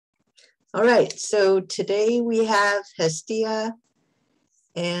All right, so today we have Hestia,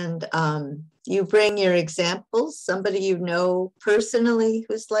 and you bring your examples, somebody you know personally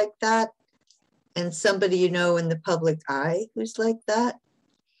who's like that, and somebody you know in the public eye who's like that.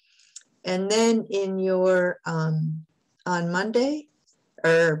 And then in your, on Monday,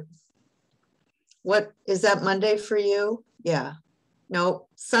 or what, is that Monday for you? Yeah, no,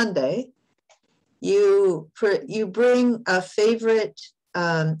 Sunday, you bring a favorite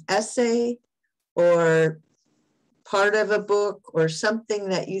essay or part of a book or something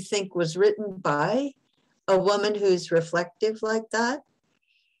that you think was written by a woman who's reflective like that.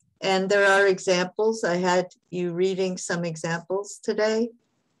 And there are examples. I had you reading some examples today.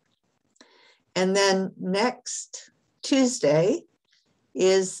 And then next Tuesday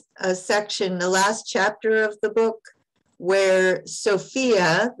is a section, the last chapter of the book, where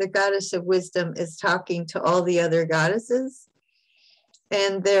Sophia, the goddess of wisdom, is talking to all the other goddesses.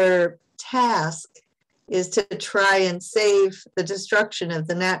 And their task is to try and save the destruction of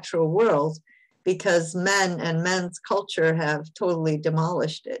the natural world, because men and men's culture have totally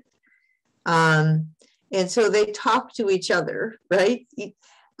demolished it. And so they talk to each other, right?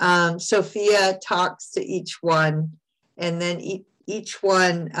 Sophia talks to each one, and then each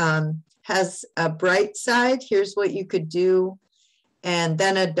one has a bright side. Here's what you could do, and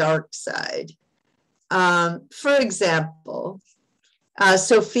then a dark side. For example,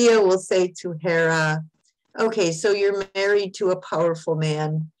 Sophia will say to Hera, okay, so you're married to a powerful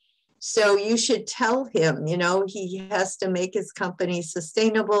man, so you should tell him, you know, he has to make his company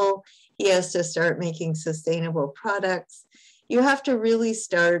sustainable. He has to start making sustainable products. You have to really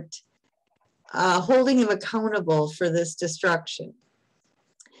start holding him accountable for this destruction.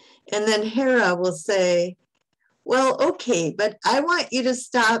 And then Hera will say, well, okay, but I want you to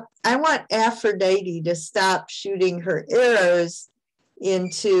stop. I want Aphrodite to stop shooting her arrows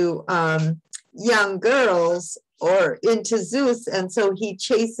into young girls or into Zeus. And so he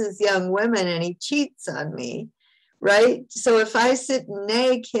chases young women and he cheats on me, right? So if I sit and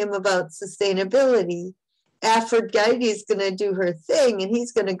nag him about sustainability, Aphrodite is going to do her thing and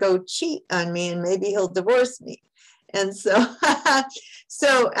he's going to go cheat on me and maybe he'll divorce me. And so,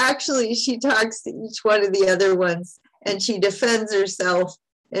 so actually she talks to each one of the other ones and she defends herself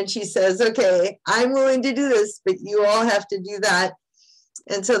and she says, okay, I'm willing to do this, but you all have to do that.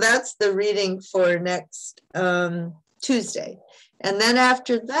 And so that's the reading for next Tuesday. And then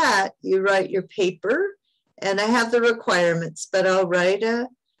after that, you write your paper, and I have the requirements, but I'll write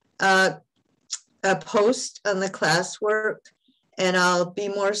a post on the classwork, and I'll be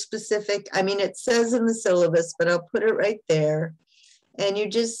more specific. I mean, it says in the syllabus, but I'll put it right there. And you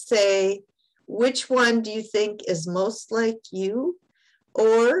just say, which one do you think is most like you?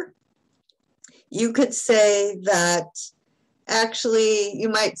 Or you could say that, actually, you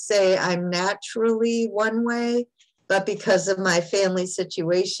might say I'm naturally one way, but because of my family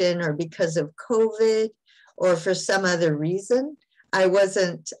situation or because of COVID or for some other reason, I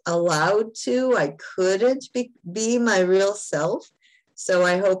wasn't allowed to, I couldn't be my real self. So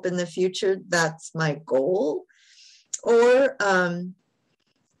I hope in the future that's my goal. Or, I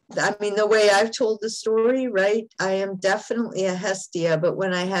mean, the way I've told the story, right? I am definitely a Hestia, but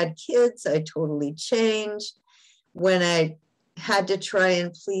when I had kids, I totally changed. When I had to try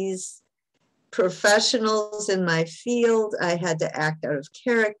and please professionals in my field, I had to act out of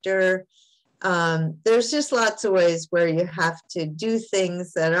character. There's just lots of ways where you have to do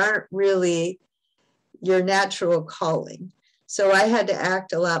things that aren't really your natural calling. So I had to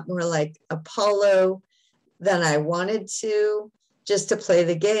act a lot more like Apollo than I wanted to, just to play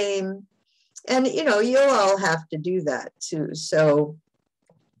the game. And, you know, you'll all have to do that too. So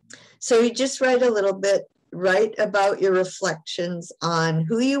you just write a little bit, write about your reflections on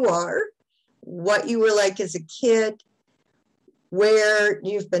who you are, what you were like as a kid, where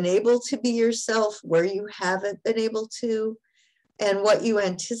you've been able to be yourself, where you haven't been able to, and what you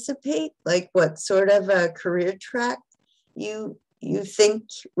anticipate, like what sort of a career track you think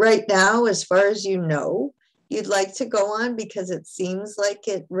right now, as far as you know, you'd like to go on, because it seems like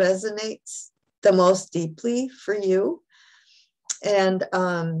it resonates the most deeply for you.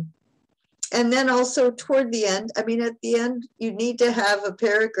 And then also toward the end, I mean, at the end, you need to have a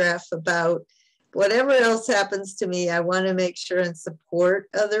paragraph about whatever else happens to me, I want to make sure and support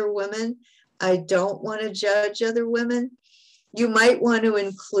other women. I don't want to judge other women. You might want to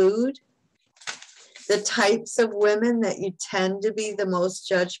include the types of women that you tend to be the most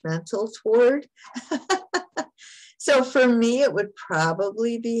judgmental toward. So for me, it would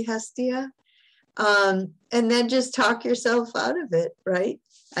probably be Hestia. And then just talk yourself out of it, right?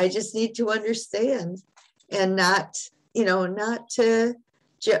 I just need to understand and not, you know, not to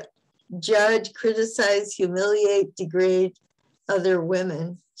judge, criticize, humiliate, degrade other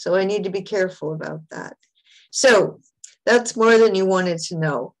women. So I need to be careful about that. So that's more than you wanted to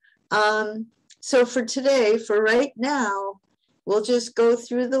know. So for today, for right now, we'll just go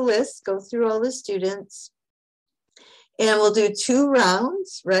through the list, go through all the students, and we'll do 2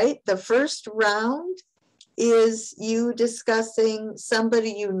 rounds, right? The first round is you discussing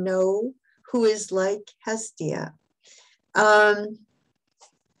somebody you know who is like Hestia. Why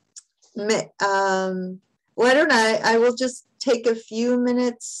don't I will just take a few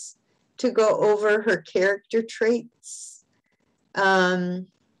minutes to go over her character traits. And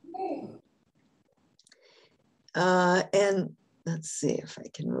let's see if I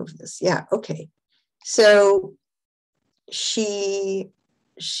can move this. Yeah, okay. So she's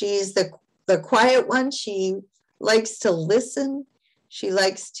the quiet one. She likes to listen. She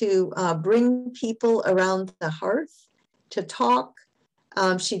likes to bring people around the hearth to talk.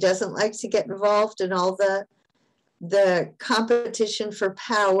 She doesn't like to get involved in all the competition for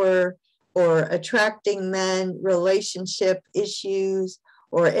power or attracting men, relationship issues,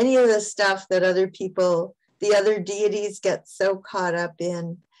 or any of the stuff that other people, the other deities get so caught up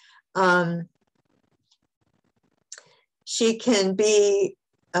in. She can be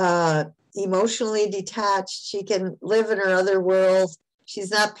emotionally detached. She can live in her other world.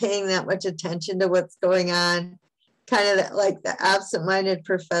 She's not paying that much attention to what's going on, kind of like the absent-minded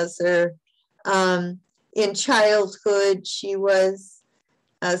professor. In childhood, she was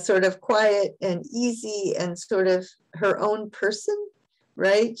sort of quiet and easy and sort of her own person,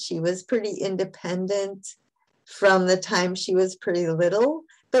 right? She was pretty independent from the time she was pretty little,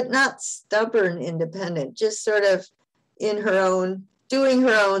 but not stubborn independent, just sort of in her own, doing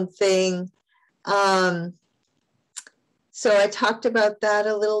her own thing. So I talked about that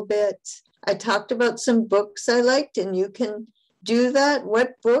a little bit. I talked about some books I liked, and you can do that.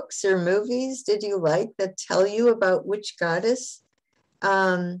 What books or movies did you like that tell you about which goddess?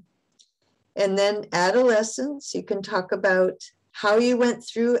 And then adolescence, you can talk about how you went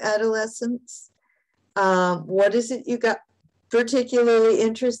through adolescence. What is it you got particularly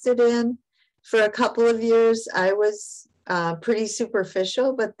interested in? For a couple of years, I was pretty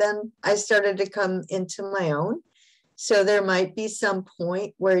superficial, but then I started to come into my own. So there might be some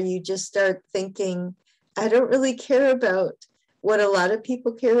point where you just start thinking, I don't really care about what a lot of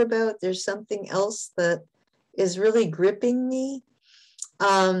people care about. There's something else that is really gripping me.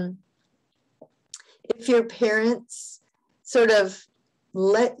 If your parents sort of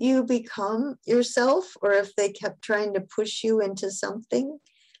let you become yourself, or if they kept trying to push you into something,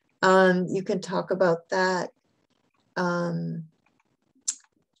 you can talk about that.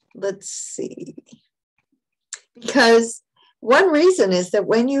 Let's see. Because one reason is that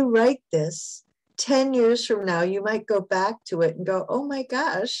when you write this, 10 years from now, you might go back to it and go, oh my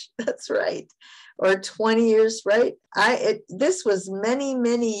gosh, that's right. Or 20 years, right? This was many,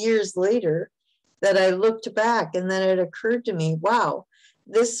 many years later that I looked back, and then it occurred to me, wow,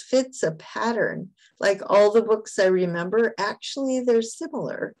 this fits a pattern. Like all the books I remember, actually, they're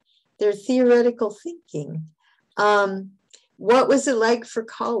similar. They're theoretical thinking. What was it like for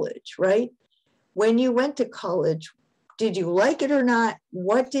college, right? When you went to college, did you like it or not?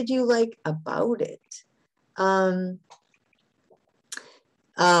 What did you like about it?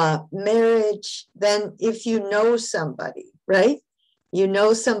 Marriage, then if you know somebody, right? You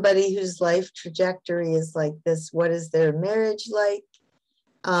know somebody whose life trajectory is like this, what is their marriage like?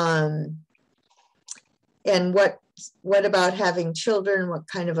 And what about having children? What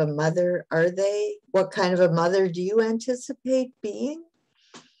kind of a mother are they? What kind of a mother do you anticipate being?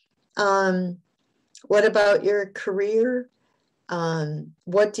 What about your career?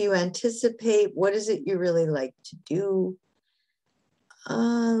 What do you anticipate? What is it you really like to do?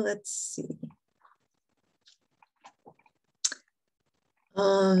 Let's see.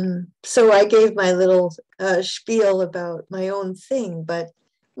 So I gave my little spiel about my own thing, but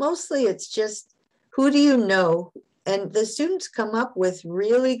mostly it's just, who do you know? And the students come up with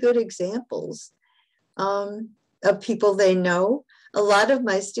really good examples of people they know. A lot of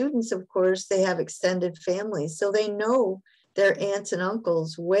my students, of course, they have extended families, so they know their aunts and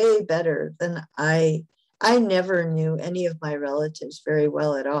uncles way better than I never knew any of my relatives very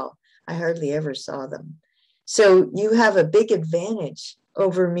well at all. I hardly ever saw them. So you have a big advantage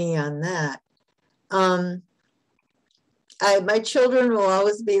over me on that. My children will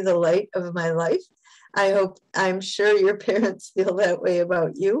always be the light of my life. I'm sure your parents feel that way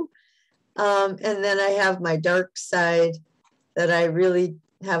about you. And then I have my dark side that I really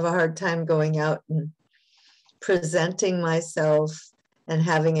have a hard time going out and presenting myself and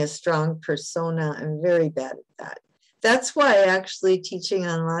having a strong persona. I'm very bad at that. That's why actually teaching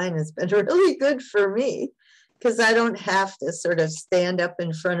online has been really good for me, because I don't have to sort of stand up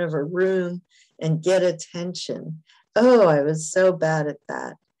in front of a room and get attention. Oh, I was so bad at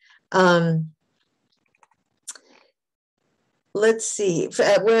that. Let's see.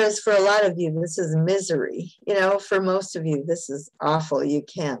 Whereas for a lot of you, this is misery. You know, for most of you, this is awful. You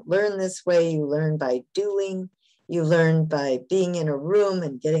can't learn this way. You learn by doing. You learn by being in a room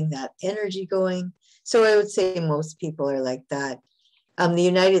and getting that energy going. So I would say most people are like that. The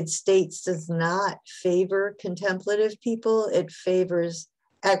United States does not favor contemplative people. It favors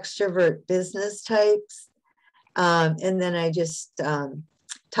extrovert business types. And then I just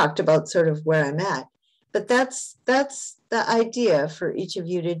talked about sort of where I'm at. But that's the idea for each of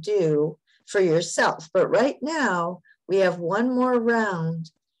you to do for yourself. But right now, we have one more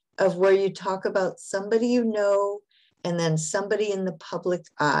round of where you talk about somebody you know and then somebody in the public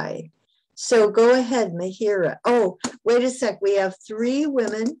eye. So go ahead, Mahira. Oh, wait a sec. We have 3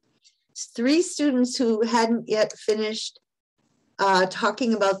 women, 3 students who hadn't yet finished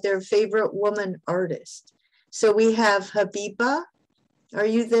talking about their favorite woman artist. So we have Habiba. Are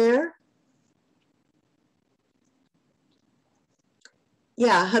you there?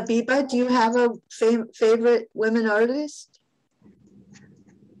 Yeah, Habiba, do you have a favorite women artist?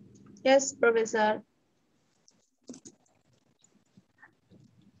 Yes, Professor.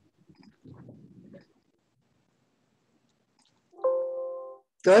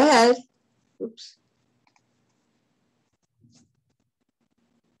 Go ahead. Oops.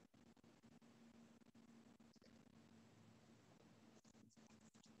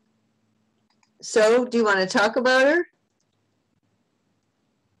 So, do you want to talk about her?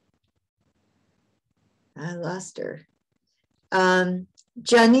 I lost her.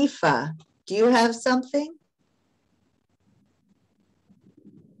 Janifa, do you have something?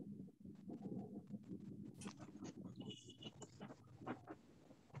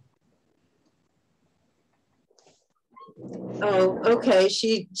 Oh, okay.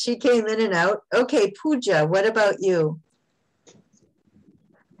 She came in and out. Okay, Pooja, what about you?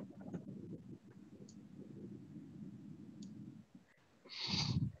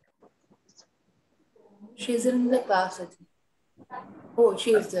 She's in the class, I think. Oh,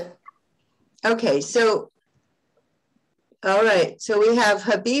 she is there. Okay, so, all right. So we have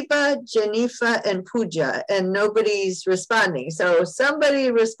Habiba, Janifa, and Pooja, and nobody's responding. So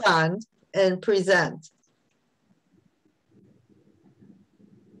somebody respond and present.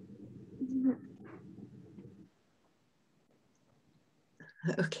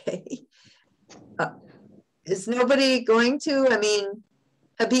 Okay. Is nobody going to? I mean,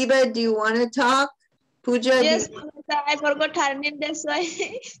 Habiba, do you want to talk? Pooja? Yes, Professor, I forgot her name, that's why.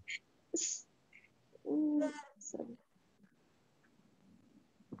 Sorry.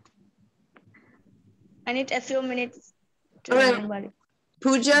 I need a few minutes to remember it.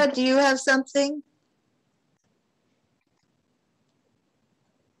 Pooja, do you have something?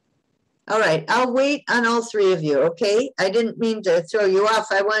 All right, I'll wait on all 3 of you, okay? I didn't mean to throw you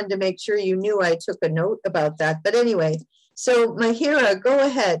off. I wanted to make sure you knew I took a note about that. But anyway, so Mahira, go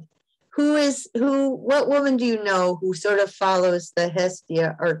ahead. What woman do you know who sort of follows the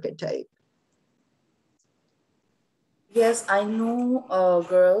Hestia archetype? Yes, I know a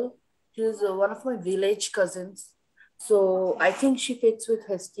girl. She's one of my village cousins. So I think she fits with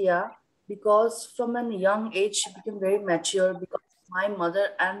Hestia because from a young age she became very mature because my mother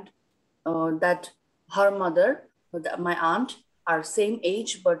and that her mother, my aunt, are same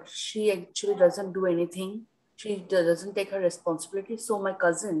age, but she actually doesn't do anything. She doesn't take her responsibility. So my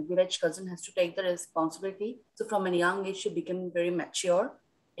cousin, village cousin, has to take the responsibility. So from a young age she became very mature.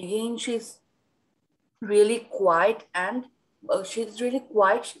 Again, she's really quiet and she's really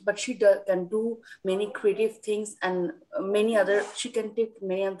quiet, but she can do many creative things and many other, she can take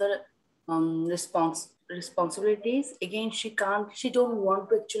many other responsibilities. Again, she don't want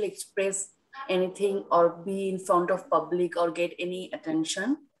to actually express anything or be in front of public or get any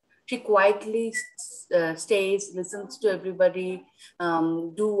attention. She quietly stays, listens to everybody,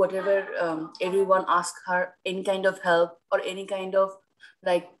 do whatever everyone asks her, any kind of help or any kind of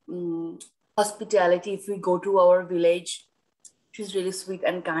like hospitality. If we go to our village, she's really sweet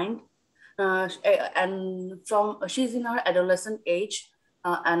and kind. And she's in her adolescent age,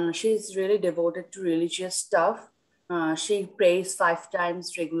 and she's really devoted to religious stuff. She prays 5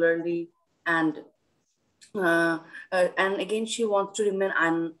 times regularly, and again she wants to remain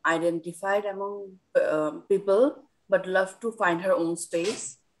unidentified among people, but love to find her own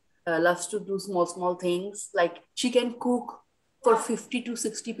space. Loves to do small things, like she can cook for 50 to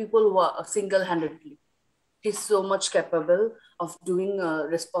 60 people single-handedly. She's so much capable of doing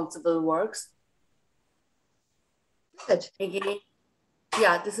responsible works. Good. Again,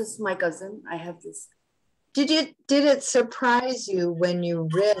 yeah, this is my cousin. I have this. Did it surprise you when you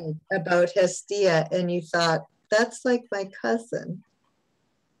read about Hestia and you thought, that's like my cousin?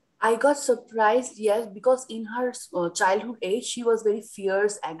 I got surprised, yes, because in her childhood age, she was very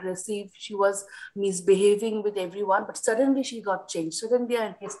fierce, aggressive. She was misbehaving with everyone, but suddenly she got changed. Suddenly,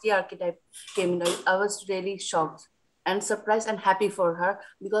 an Hestia archetype came in. I was really shocked and surprised and happy for her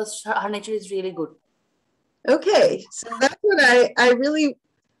because her nature is really good. Okay, so that's what I really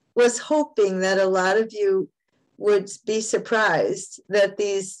was hoping that a lot of you would be surprised that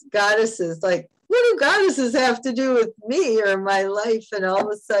these goddesses, like, what do goddesses have to do with me or my life? And all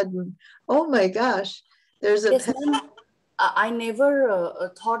of a sudden, oh my gosh, there's a... Yes, ma'am. I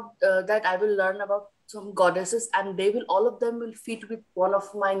never thought that I will learn about some goddesses and they will, all of them will fit with one of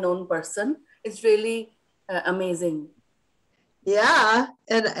my known person. It's really amazing. Yeah,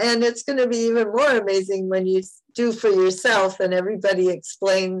 and it's going to be even more amazing when you do for yourself and everybody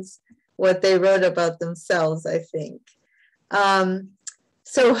explains what they wrote about themselves, I think.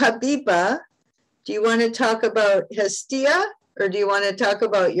 So Habiba, do you want to talk about Hestia or do you want to talk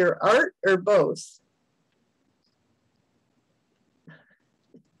about your art or both?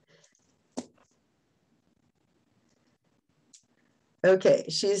 Okay,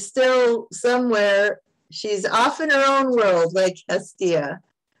 she's still somewhere. She's off in her own world like Hestia.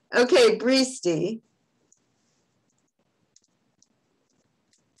 Okay, Bristi.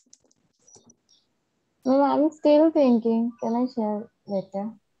 No, I'm still thinking. Can I share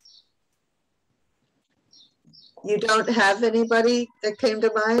later? You don't have anybody that came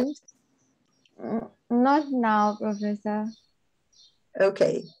to mind? Not now, Professor.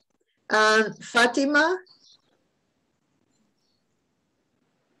 Okay. Fatima?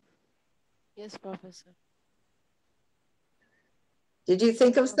 Yes, Professor. Did you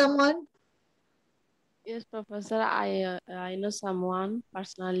think of someone? Yes, Professor. I know someone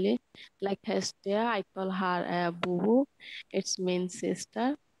personally, like Hestia. I call her Boo. It's means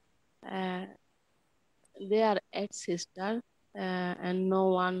sister. They are eight sisters, and no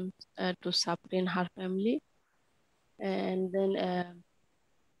one to suffer in her family. And then,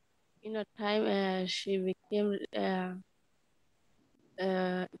 in a time, she became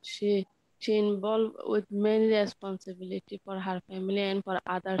she involved with many responsibility for her family and for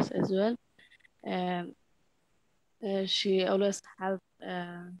others as well. Um, she always helped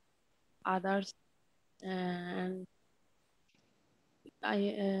others, and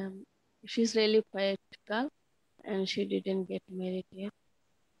she's really practical, and she didn't get married yet.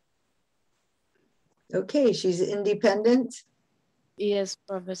 Okay, she's independent. Yes,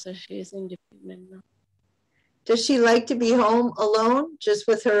 Professor, she is independent now. Does she like to be home alone, just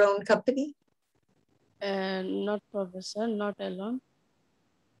with her own company? Not Professor, not alone.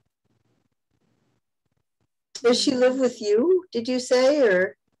 Does she live with you, did you say,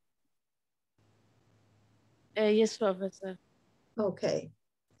 or? Yes, Professor. Okay,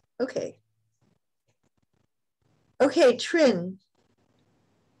 okay. Okay, Trin.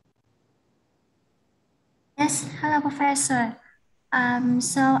 Yes, hello, Professor.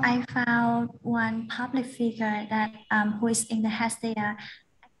 So I found one public figure that who is in the Hestia.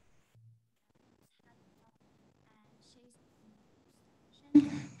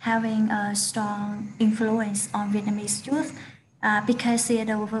 Having a strong influence on Vietnamese youth because she is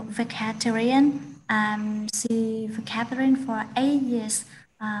a vegetarian. She vegetarian for 8 years,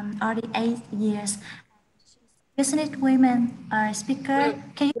 already 8 years. Business women speaker.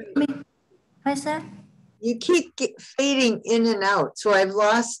 Can you hear me, Professor? You keep fading in and out, so I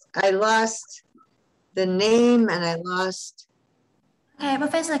lost the name and I lost. Okay,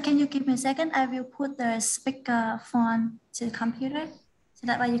 Professor, can you give me a second? I will put the speaker phone to the computer so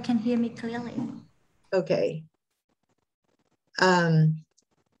that way you can hear me clearly. Okay. I'll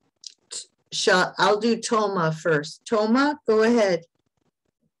do Toma first. Toma, go ahead.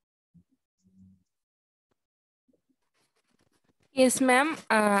 Yes, ma'am.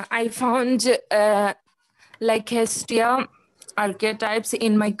 I found like Hestia archetypes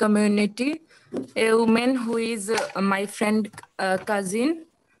in my community. A woman who is my friend cousin.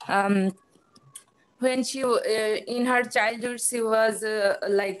 When she in her childhood she was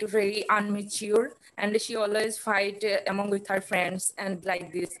like very unmature and she always fight among with her friends and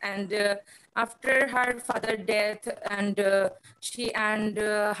like this, and after her father death and she and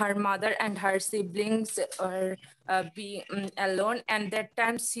her mother and her siblings are being alone, and that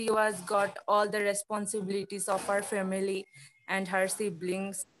time she was got all the responsibilities of her family and her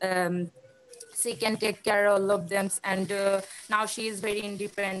siblings. She can take care of all of them, and now she is very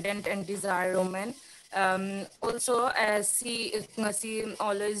independent and desire woman. Also, she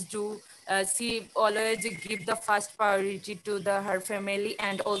always do she always give the first priority to her family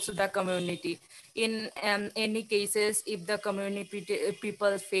and also the community. In any cases, if the community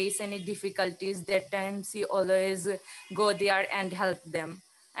people face any difficulties, that time she always go there and help them.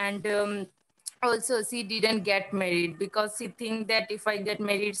 And also she didn't get married because she think that if I get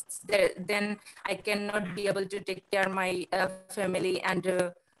married, then I cannot be able to take care my family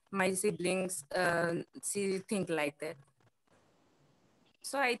and my siblings. She think like that.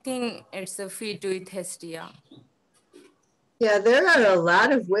 So I think it's a fit with Hestia. Yeah, there are a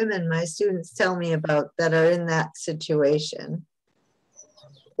lot of women my students tell me about that are in that situation.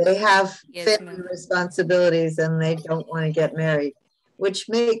 They have Yes, family ma'am. responsibilities and they don't want to get married, which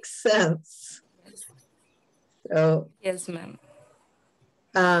makes sense. So, Yes, ma'am.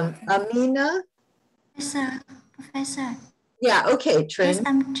 Amina? Professor. Yeah, okay, Yes, Trin.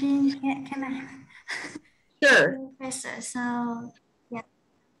 I'm Jean. Can I? Sure. Professor, so yeah.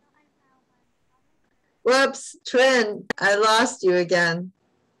 Whoops, Trin, I lost you again.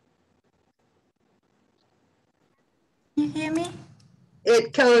 Can you hear me?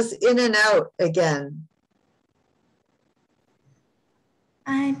 It goes in and out again.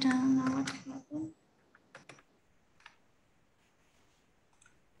 I don't know what happened.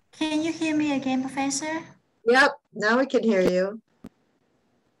 Can you hear me again, Professor? Yep, now we can hear you.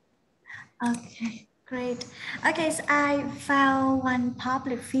 Okay, great. Okay, so I found one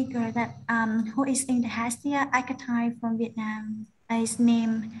public figure that who is in the Hestia archetype from Vietnam. His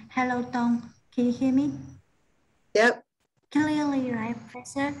name Hello Tong. Can you hear me? Yep. Clearly, right,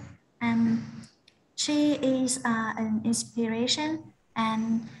 Professor? She is an inspiration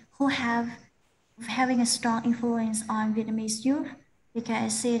and who having a strong influence on Vietnamese youth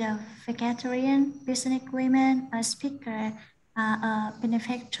because she's a vegetarian, businesswoman, a speaker, a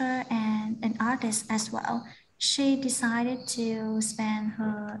benefactor, and an artist as well. She decided to spend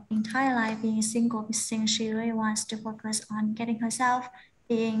her entire life being single since she really wants to focus on getting herself,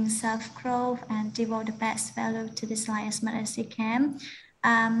 being self-growth, and devote the best value to this life as much as she can.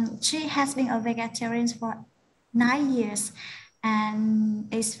 She has been a vegetarian for 9 years and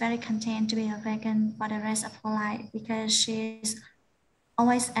is very content to be a vegan for the rest of her life because she's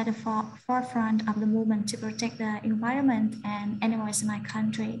always at the forefront of the movement to protect the environment and animals in my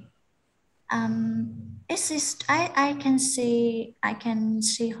country. It's just, I can see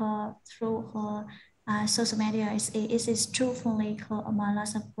her through her social media. It is truthfully her among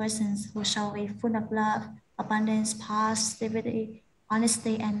lots of persons who shall be full of love, abundance, positivity,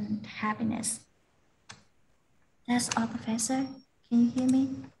 honesty, and happiness. That's all, Professor. Can you hear me?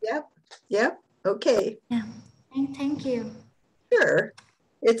 Yep. Yep. Okay. Yeah. Thank you. Sure.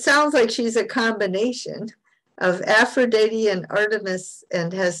 It sounds like she's a combination of Aphrodite and Artemis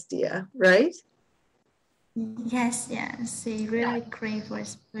and Hestia, right? Yes, she really great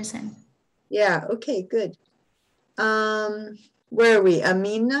person. Yeah, okay, good. Where are we?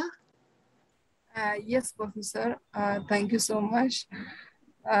 Amina? Yes, Professor. Thank you so much.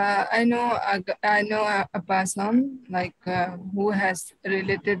 I know a person like who has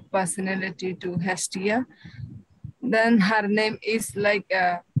related personality to Hestia. Then her name is like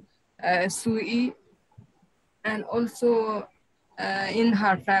Sui, and also in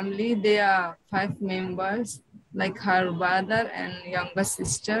her family there are 5 members, like her brother and younger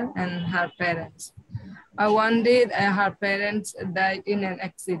sister and her parents. One day her parents died in an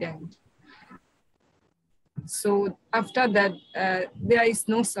accident. So after that, there is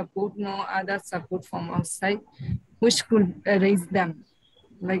no support, no other support from outside, which could raise them,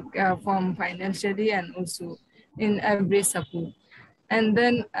 like from financially and also in every support. And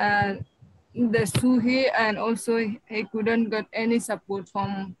then the Suhi, and also he couldn't get any support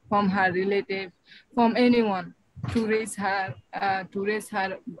from her relative, from anyone to raise her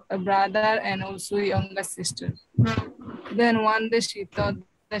brother and also younger sister. Then one day she thought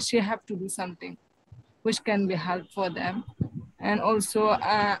that she have to do something which can be help for them. And also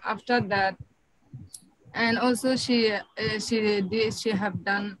after that, and also she have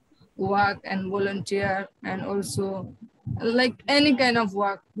done work and volunteer, and also like any kind of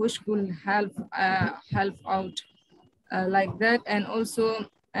work which could help out like that. And also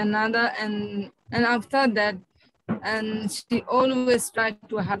another, and after that, and she always tried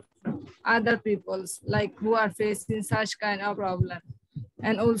to help other peoples like who are facing such kind of problem.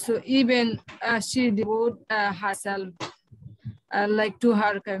 And also even she devote herself like to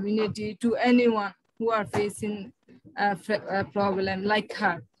her community, to anyone who are facing a problem like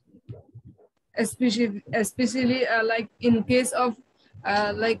her, especially like in case of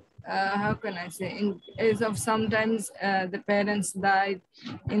how can I say, in case of sometimes the parents died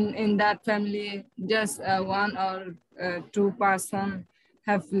in that family, just one or two person,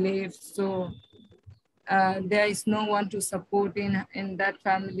 have left. So there is no one to support in that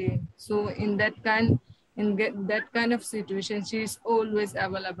family. So that kind of situation, she is always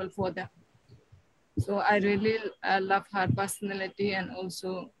available for them. So I really love her personality, and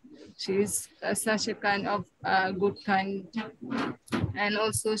also she is such a kind of good kind, and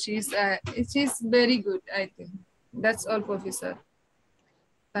also she's very good. I think that's all, Professor.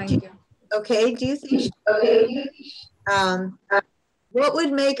 Thank you. Okay, do you think what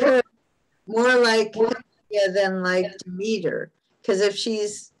would make her more like Hestia than like Demeter? Because if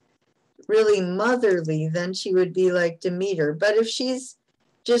she's really motherly, then she would be like Demeter. But if she's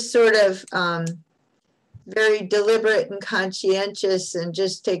just sort of very deliberate and conscientious and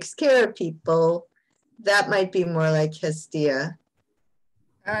just takes care of people, that might be more like Hestia.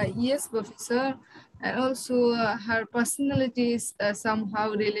 Yes, Professor. And also her personality is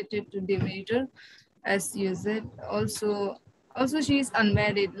somehow related to Demeter, as you said. Also she is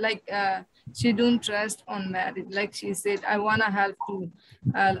unmarried. Like she don't trust unmarried. Like she said, I wanna help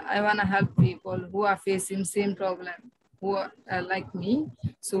people who are facing same problem, who are like me.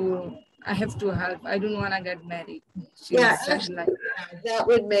 So I have to help. I don't wanna get married. She said like that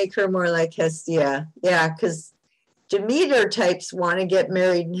would make her more like Hestia. Yeah, because Demeter types want to get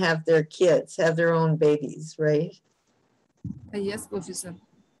married and have their kids, have their own babies, right? Yes, Professor.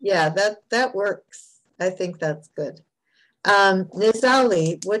 Yeah, that works. I think that's good.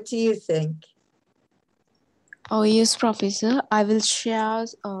 Nizali, what do you think? Oh, yes, Professor. I will share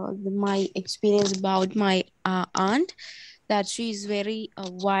my experience about my aunt, that she is very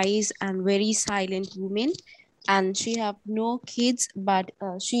wise and very silent woman, and she have no kids, but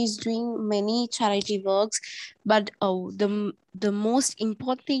she is doing many charity works. But the most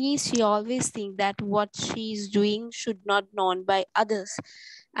important thing is she always think that what she is doing should not known by others,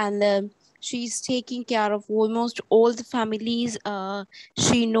 and she's taking care of almost all the families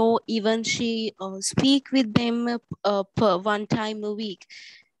she know. Even she speak with them per one time a week,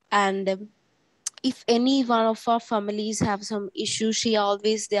 and if any one of our families have some issue, she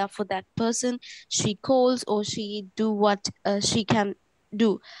always there for that person. She calls or she do what she can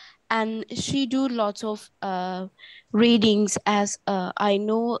do, and she do lots of readings, as I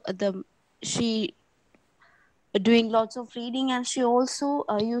know she doing lots of reading, and she also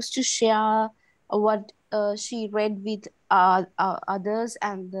used to share what she read with others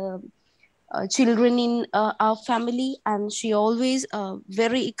and the children in our family. And she always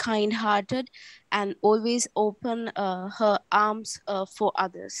very kind hearted and always open her arms for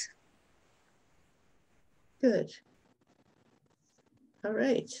others. Good. All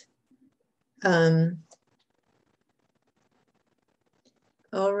right.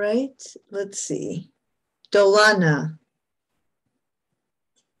 All right, let's see. Dolana.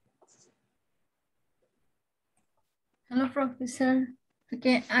 Hello, Professor.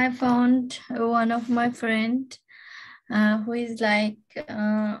 Okay, I found one of my friend who is like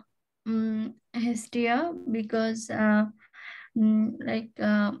Hestia, because in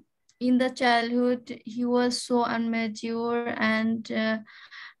the childhood he was so immature and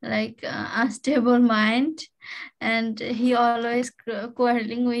unstable mind, and he always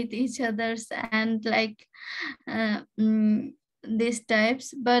quarreling with each others and uh, mm, these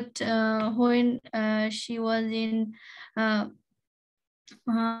types. But when she was in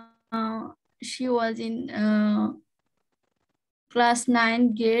class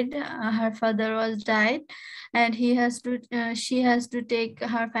 9 grade, her father was died, and she has to take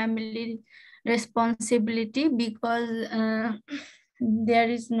her family responsibility, because there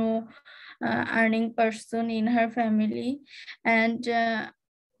is no earning person in her family. And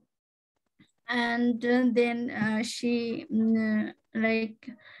then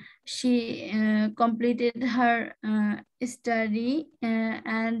she completed her study,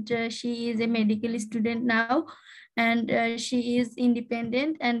 and she is a medical student now, and she is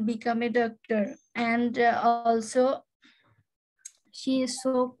independent and become a doctor. And also she is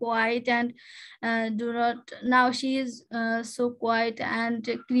so quiet and do not now she is so quiet and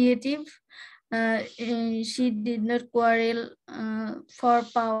creative. She did not quarrel for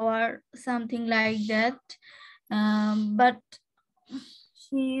power, something like that. But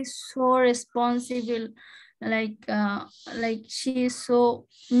she is so responsible, she is so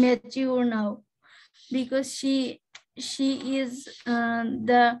mature now, because she is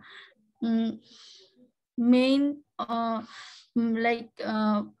the main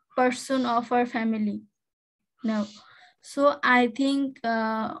person of our family now. So I think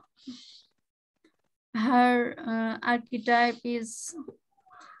her archetype is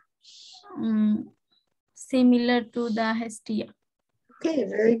similar to the Hestia. Okay,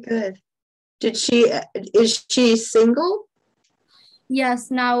 very good. Is she single?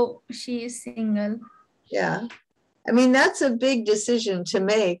 Yes, now she is single. Yeah. I mean, that's a big decision to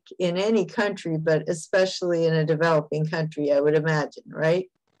make in any country, but especially in a developing country, I would imagine, right?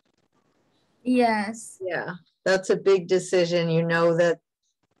 Yes. Yeah, that's a big decision. You know that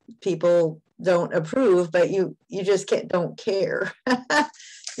people don't approve, but you just don't care,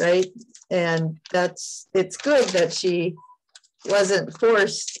 right? And it's good that she wasn't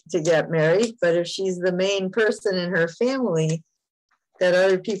forced to get married, but if she's the main person in her family that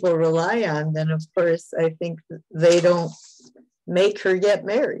other people rely on, then of course I think they don't make her get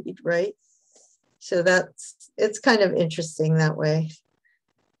married, right? So it's kind of interesting that way.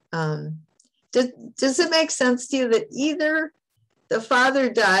 Does it make sense to you that either the father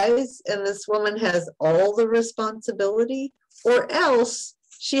dies and this woman has all the responsibility, or else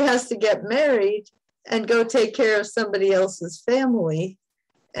she has to get married and go take care of somebody else's family?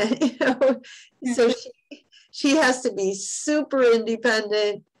 And, so she has to be super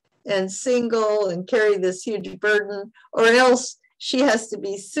independent and single and carry this huge burden, or else she has to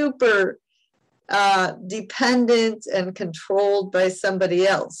be super dependent and controlled by somebody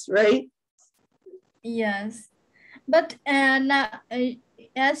else, right? Yes, but now,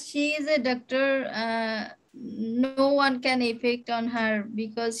 as she is a doctor, no one can affect on her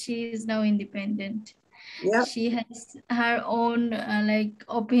because she is now independent. Yeah. She has her own like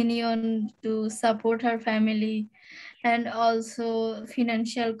opinion to support her family, and also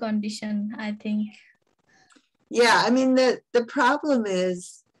financial condition, I think. Yeah, I mean, the problem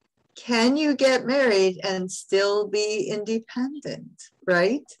is, can you get married and still be independent,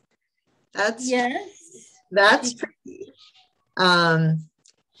 right? That's tricky.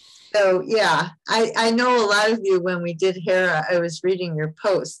 So yeah, I know a lot of you, when we did Hera, I was reading your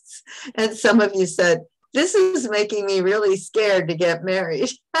posts, and some of you said, this is making me really scared to get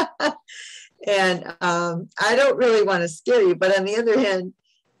married. And I don't really want to scare you, but on the other hand,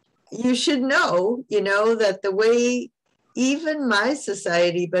 you should know, that the way even my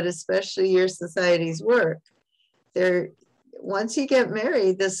society, but especially your societies work, once you get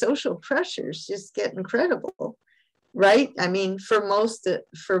married, the social pressures just get incredible, right? I mean, for most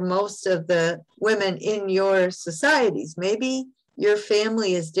of the women in your societies, maybe your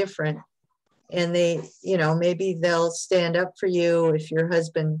family is different, and they, maybe they'll stand up for you if your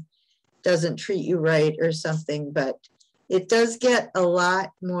husband doesn't treat you right or something, but it does get a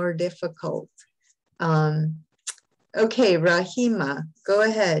lot more difficult. Okay, Rahima, go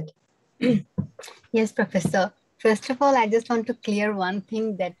ahead. Yes, Professor. First of all, I just want to clear one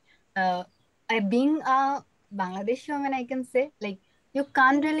thing that being a Bangladeshi woman, I can say, like, you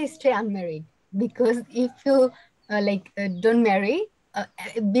can't really stay unmarried, because if you don't marry,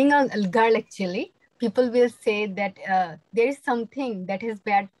 being a girl, actually, people will say that there is something that is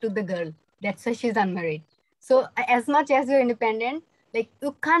bad to the girl. That's why she's unmarried. So as much as you're independent, like,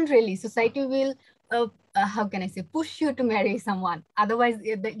 you can't really, society will how can I say, push you to marry someone. Otherwise,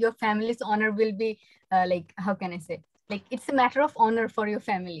 your family's honor will be how can I say, like, it's a matter of honor for your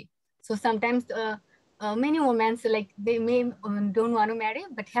family. So sometimes many women, like, they may don't want to marry,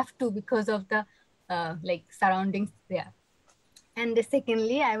 but have to because of the surroundings there. And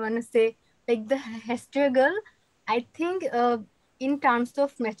secondly, I want to say, like, the Hestia girl, I think in terms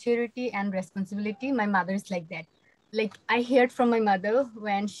of maturity and responsibility, my mother is like that. Like, I heard from my mother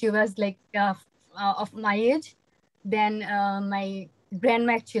when she was like of my age. Then my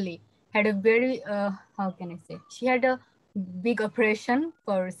grandma actually had a very, how can I say, she had a big operation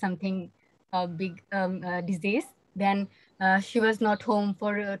for something, big disease. Then she was not home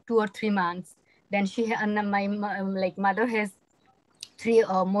for 2 or 3 months. Then my mother has 3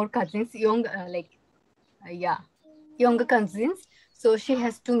 or more cousins, younger cousins. So she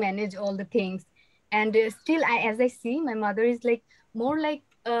has to manage all the things. And still, as I see, my mother is like more like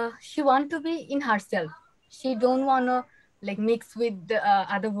she want to be in herself. She don't want to like mix with the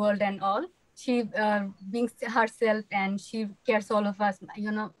other world and all. She being herself, and she cares all of us.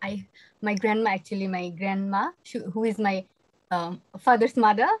 My grandma, actually, who is my father's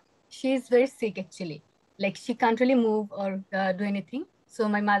mother, she is very sick, actually. Like, she can't really move or do anything. So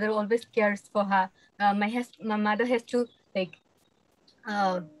my mother always cares for her. My mother has to like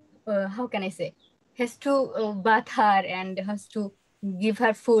how can I say, has to bath her and has to give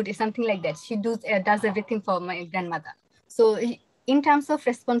her food, something like that. She does everything for my grandmother. So in terms of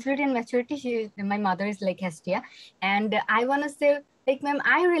responsibility and maturity, my mother is like Hestia. And I want to say, like, ma'am,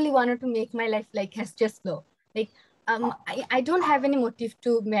 I really wanted to make my life like Hestia's flow. Like, I don't have any motive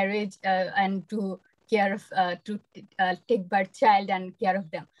to marriage and to care of take birth child and care of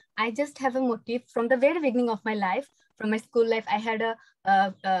them. I just have a motive from the very beginning of my life. From my school life, I had a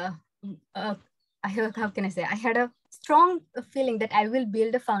how can I say, I had a strong feeling that I will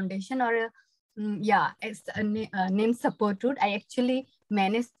build a foundation or a it's a name support route. I actually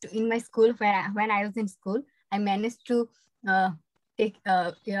managed to, in my school when I was in school, I managed to take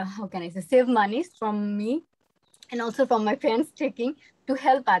how can I say, save money from me and also from my friends taking to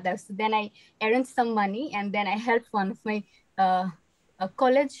help others. So then I earned some money and then I helped one of my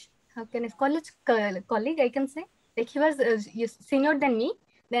college, colleague, I can say. Like he was senior than me.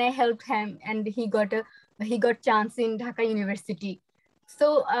 Then I helped him and he got chance in Dhaka University.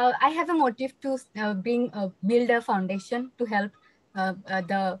 So I have a motive to build a foundation to help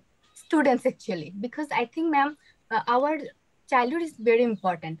the students actually, because I think, ma'am, our childhood is very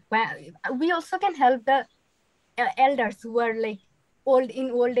important. We also can help the elders who are like old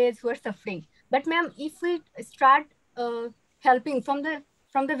age who are suffering. But ma'am, if we start helping from the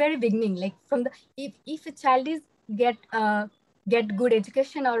very beginning, like from the if a child is get good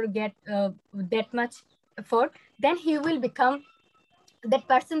education or get that much effort, then he will become that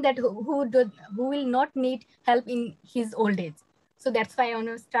person that who will not need help in his old age. So that's why I want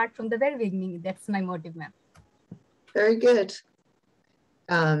to start from the very beginning. That's my motive, ma'am. Very good.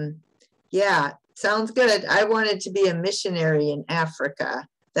 Yeah, sounds good. I wanted to be a missionary in Africa.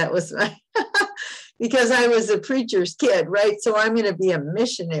 That was my, because I was a preacher's kid, right? So I'm going to be a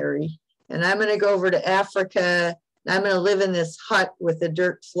missionary and I'm going to go over to Africa. And I'm going to live in this hut with a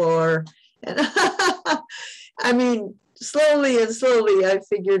dirt floor. And I mean, slowly and slowly, I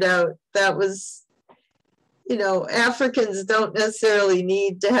figured out that was, you know, Africans don't necessarily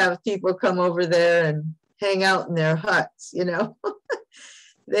need to have people come over there and hang out in their huts, you know.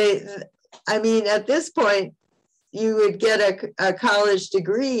 I mean, at this point, you would get a college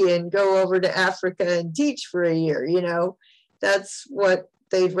degree and go over to Africa and teach for a year, you know. That's what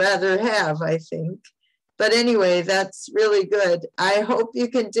they'd rather have, I think. But anyway, that's really good. I hope you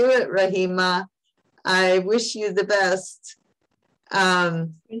can do it, Rahima. I wish you the best.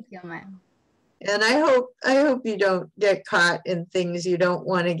 Thank you, ma'am. And I hope you don't get caught in things you don't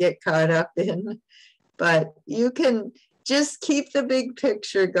want to get caught up in. But you can just keep the big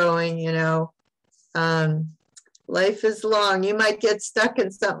picture going, you know. Life is long. You might get stuck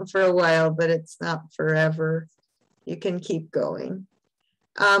in something for a while, but it's not forever. You can keep going.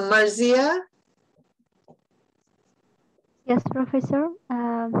 Marzia? Yes, Professor.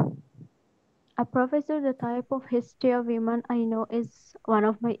 A professor, the type of history of women I know is one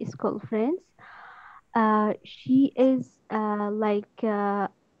of my school friends. She is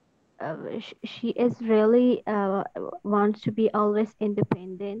she is really wants to be always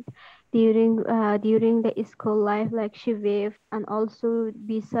independent during the school life. Like she waved, and also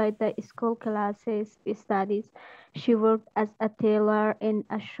beside the school classes studies, she worked as a tailor in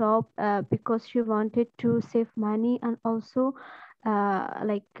a shop because she wanted to save money and also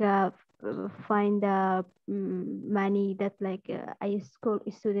find money that school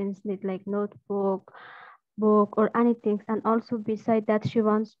students need, like notebook, book or anything. And also beside that, she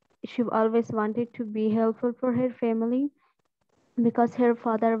always wanted to be helpful for her family because her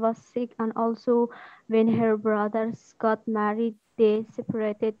father was sick, and also when her brothers got married, they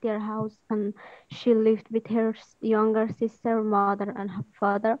separated their house and she lived with her younger sister, mother and her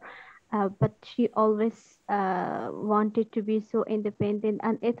father. But she always wanted to be so independent,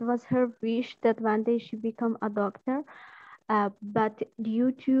 and it was her wish that one day she become a doctor. But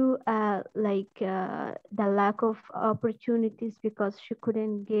due to the lack of opportunities, because she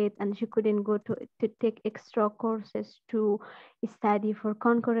couldn't get and she couldn't go to take extra courses to study for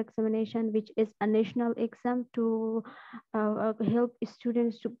Concord examination, which is a national exam to help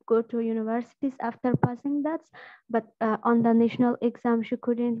students to go to universities after passing that. But on the national exam, she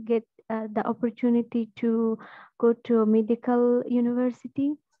couldn't get the opportunity to go to medical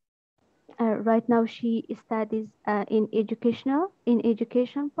university. Right now she studies in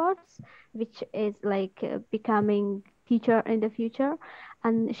education parts, which is like becoming teacher in the future.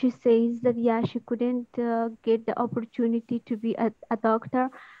 And she says that yeah, she couldn't get the opportunity to be a doctor,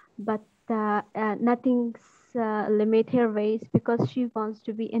 but nothing's limit her ways, because she wants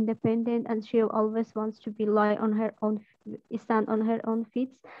to be independent and she always wants to be lie on her own, stand on her own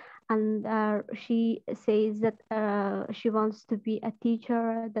feet. And she says that she wants to be a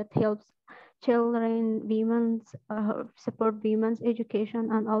teacher that helps children, women's support women's education.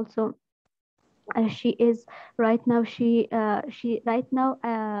 And also she is right now she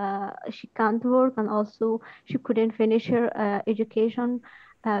can't work, and also she couldn't finish her education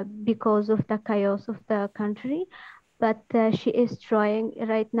because of the chaos of the country. But she is trying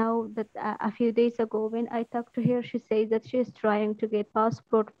right now. That a few days ago when I talked to her, she says that she is trying to get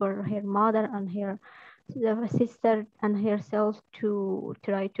passport for her mother and her sister and herself to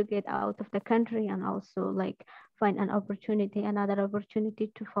try to get out of the country, and also like find an opportunity, another opportunity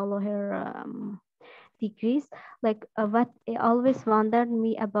to follow her degrees. Like what always wondered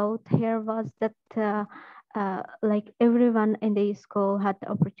me about her was that like everyone in the school had the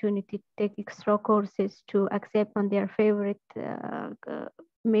opportunity to take extra courses to accept on their favorite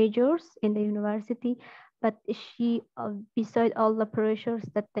majors in the university. But she, beside all the pressures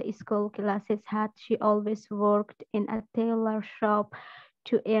that the school classes had, she always worked in a tailor shop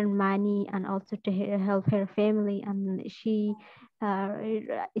to earn money and also to help her family. And she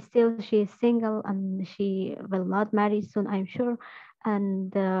still she is single and she will not marry soon, I'm sure.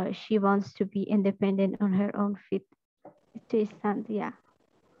 And she wants to be independent on her own feet to stand. Yeah.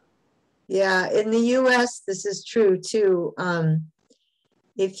 Yeah, in the US, this is true too.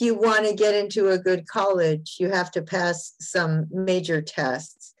 If you want to get into a good college, you have to pass some major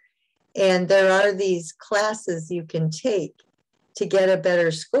tests. And there are these classes you can take to get a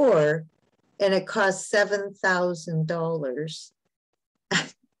better score, and it costs $7,000.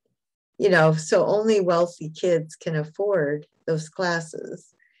 You know, so only wealthy kids can afford those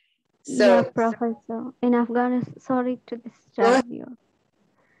classes. So, yeah, Professor. In Afghanistan, sorry to disturb you.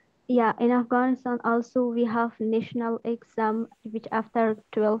 Yeah, in Afghanistan also we have national exam which after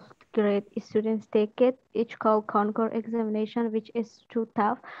 12th grade students take it. It's called Concord examination, which is too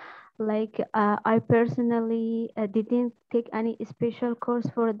tough. Like I personally didn't take any special course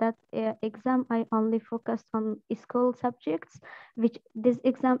for that exam. I only focused on school subjects, which this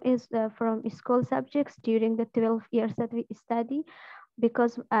exam is from school subjects during the 12 years that we study,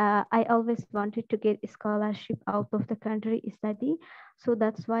 because I always wanted to get a scholarship out of the country study. So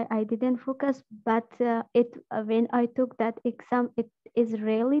that's why I didn't focus. But when I took that exam, it is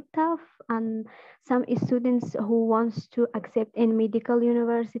really tough. And some students who wants to accept in medical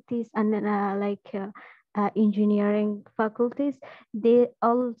universities and engineering faculties, they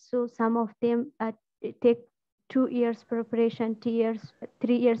also, some of them take 2 years preparation, 3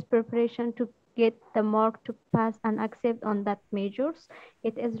 years preparation to get the mark to pass and accept on that majors.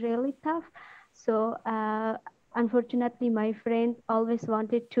 It is really tough. So unfortunately, my friend always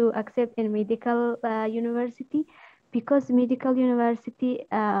wanted to accept in medical university, because medical university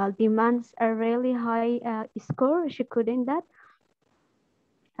demands a really high score. She couldn't that.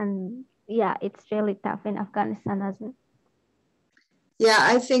 And yeah, it's really tough in Afghanistan as well. yeah,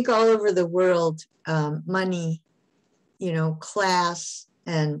 I think all over the world, money, you know, class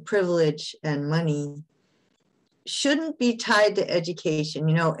and privilege and money shouldn't be tied to education.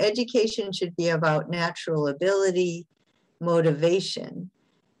 You know, education should be about natural ability, motivation.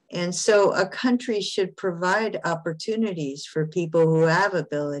 And so a country should provide opportunities for people who have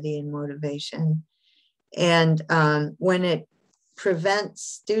ability and motivation. And when it prevents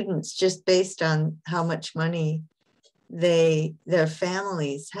students just based on how much money their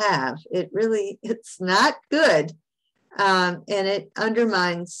families have, it's not good. And it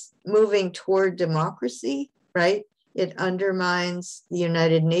undermines moving toward democracy, right? It undermines the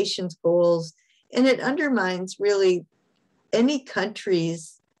United Nations goals, and it undermines really any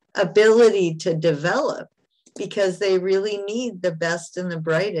country's ability to develop, because they really need the best and the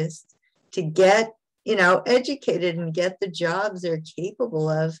brightest to get, you know, educated and get the jobs they're capable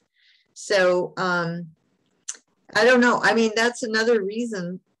of. So I don't know. I mean, that's another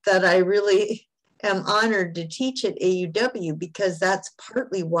reason that I really am honored to teach at AUW, because that's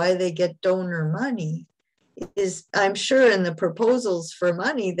partly why they get donor money. Is I'm sure in the proposals for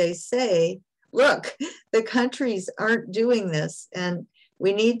money, they say, look, the countries aren't doing this, and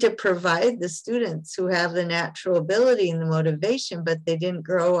we need to provide the students who have the natural ability and the motivation, but they didn't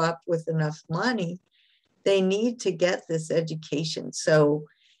grow up with enough money. They need to get this education. So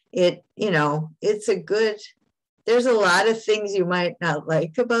it, you know, it's a good, there's a lot of things you might not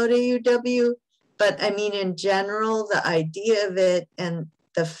like about AUW, but I mean, in general, the idea of it and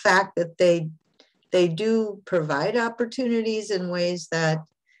the fact that they do provide opportunities in ways that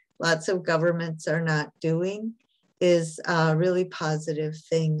lots of governments are not doing is a really positive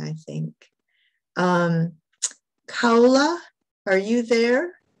thing, I think. Kaula, are you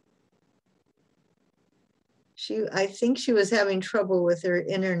there? I think she was having trouble with her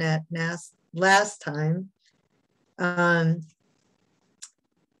internet last time. I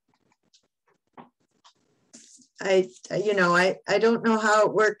don't know how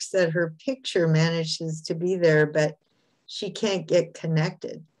it works that her picture manages to be there, but she can't get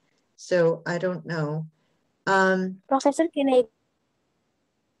connected. So I don't know. Professor, can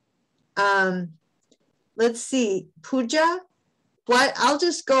I? Let's see, Pooja. What?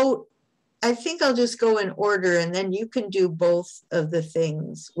 I think I'll just go in order, and then you can do both of the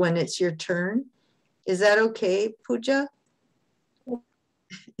things when it's your turn. Is that okay, Pooja?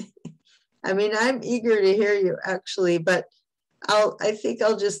 I mean, I'm eager to hear you actually, but I think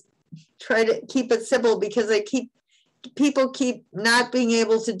I'll just try to keep it simple because people keep not being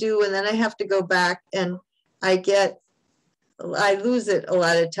able to do, and then I have to go back and I lose it a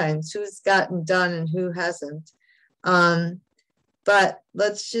lot of times, who's gotten done and who hasn't. But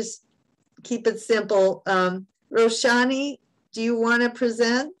let's just keep it simple. Roshani, do you want to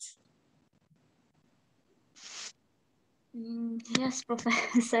present? Yes,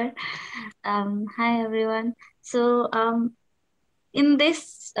 Professor. Hi, everyone. So in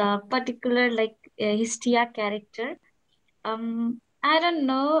this particular Hestia character, I don't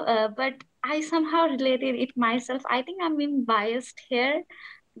know, but I somehow related it myself. I think I'm being biased here,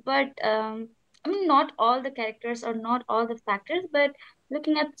 but I mean, not all the characters or not all the factors, but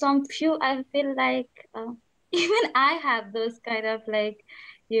looking at some few, I feel like even I have those kind of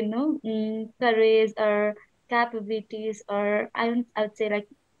courage or capabilities, or I would say like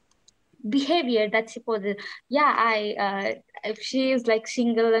behavior that she poses. Yeah, if she is like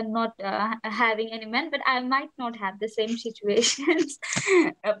single and not having any man, but I might not have the same situations.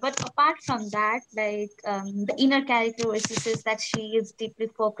 But apart from that, the inner characteristics is that she is deeply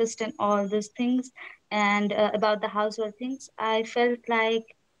focused on all those things, and about the household things, I felt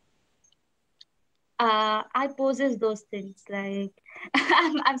like I possess those things. Like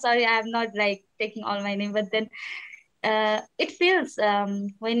I'm sorry, I'm not like taking all my name, but then it feels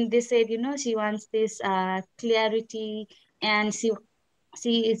when they said, she wants this clarity, and she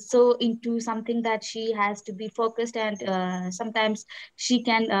is so into something that she has to be focused, and sometimes she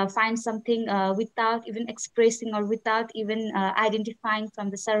can find something without even expressing or without even identifying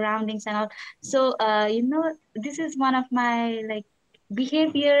from the surroundings and all. So this is one of my like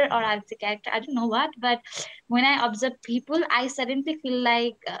behavior, or I would say character, I don't know what, but when I observe people, I suddenly feel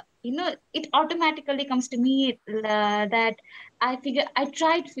like it automatically comes to me that I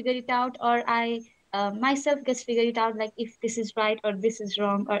try to figure it out, or I myself gets figured it out, like if this is right or this is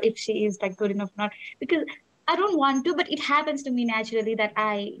wrong, or if she is like good enough or not, because I don't want to, but it happens to me naturally that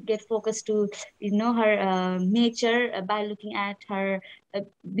I get focused to her nature by looking at her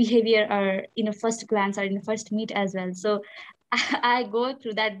behavior, or in a first glance or in the first meet as well. So I go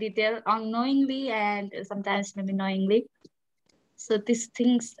through that detail unknowingly and sometimes maybe knowingly. So these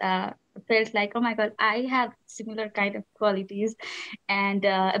things felt like, oh my God, I have similar kind of qualities. And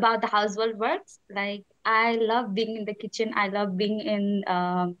about the household works, like I love being in the kitchen. I love being in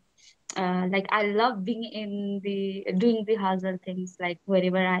I love being in the doing the household things, like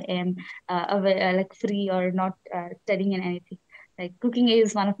wherever I am, like free or not studying in anything. Like cooking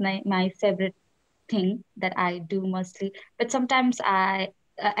is one of my favorite thing that I do mostly. But sometimes when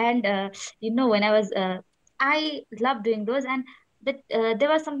I was I love doing those, and that there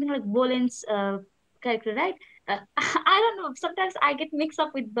was something like Bolin's character, right? I don't know. Sometimes I get mixed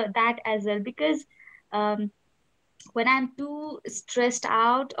up with that as well, because um, when I'm too stressed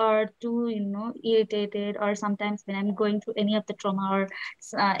out or too irritated, or sometimes when I'm going through any of the trauma or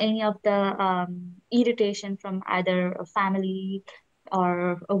any of the irritation from either a family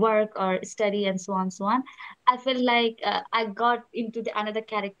or a work or study and so on, so on, I feel like I got into the another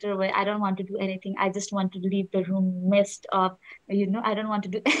character where I don't want to do anything. I just want to leave the room messed up. I don't want to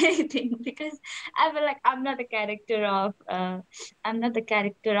do anything, because I feel like I'm not the character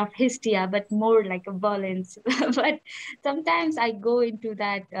of Hestia, but more like a balance. But sometimes I go into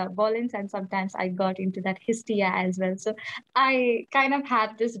that balance, and sometimes I got into that Hestia as well. So I kind of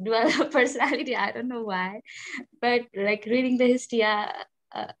have this dual personality. I don't know why, but like reading the Hestia,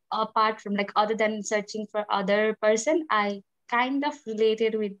 apart from like other than searching for other person, I kind of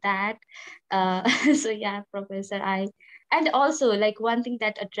related with that. So yeah, Professor, and also like one thing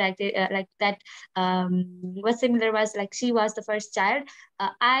that attracted was similar was like she was the first child.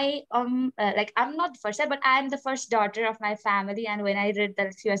 I'm not the first child, but I'm the first daughter of my family, and when I read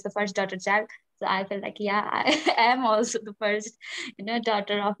that she was the first daughter child, so I felt like, yeah, I am also the first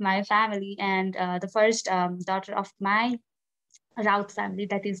daughter of my family, and the first daughter of my Raut family,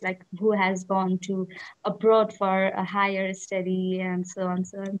 that is like who has gone to abroad for a higher study and so on,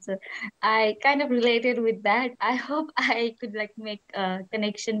 so on. So I kind of related with that. I hope I could like make a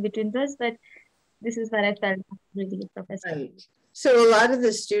connection between those, but this is what I felt really, Professor. Right. So a lot of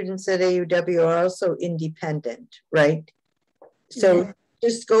the students at AUW are also independent, right? So yeah,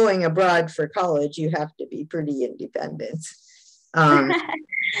 just going abroad for college, you have to be pretty independent.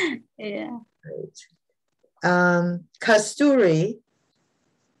 Yeah. Right. Kasturi.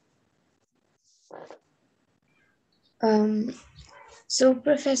 So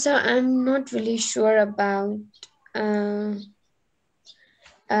Professor, I'm not really sure about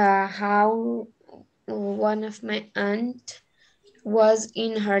how one of my aunt was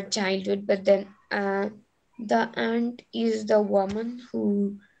in her childhood, but then the aunt is the woman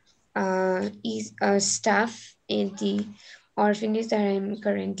who is a staff in the orphanage that I'm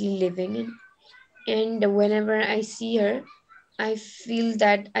currently living in. And whenever I see her, I feel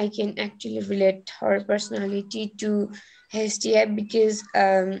that I can actually relate her personality to Hestia because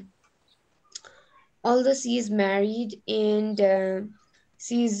although she is married and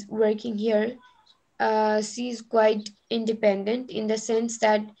she's working here, she's quite independent in the sense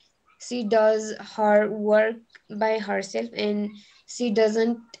that she does her work by herself and she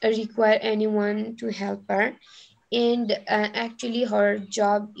doesn't require anyone to help her. And actually, her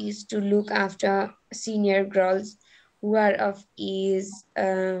job is to look after senior girls who are of age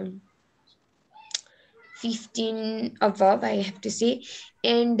 15 above, I have to say.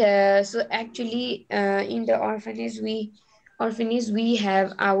 And so actually in the orphanage we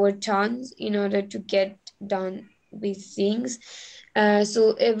have our turns in order to get done with things.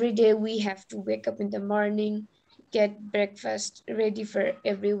 So every day we have to wake up in the morning, get breakfast ready for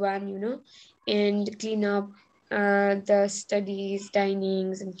everyone, and clean up the studies,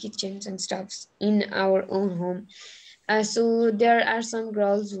 dinings and kitchens and stuffs in our own home. So there are some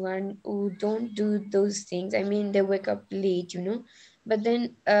girls who don't do those things. I mean, they wake up late, but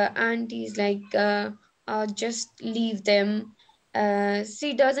then auntie is like, just leave them.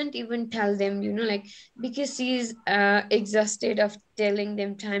 She doesn't even tell them, like, because she's exhausted of telling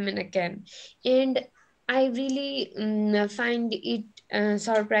them time and again. And I really find it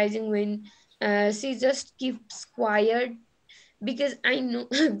surprising when she just keeps quiet, because I know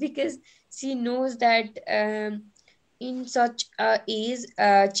because she knows that in such a age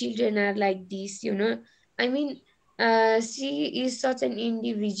children are like this. I mean, she is such an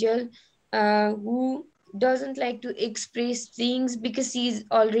individual who doesn't like to express things because she is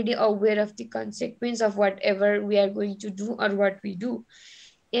already aware of the consequence of whatever we are going to do or what we do.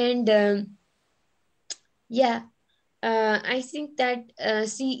 And yeah, I think that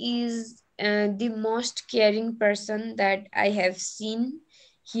she is the most caring person that I have seen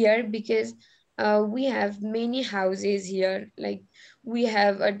here, because we have many houses here. Like, we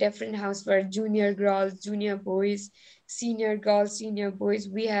have a different house for junior girls, junior boys, senior girls, senior boys.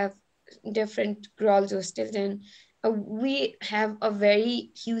 We have different girls hostels, and we have a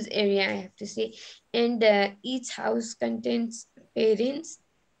very huge area, I have to say. And each house contains parents.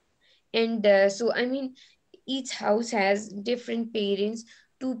 And so I mean, each house has different parents.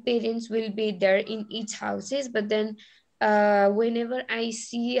 Two parents will be there in each houses, but then whenever I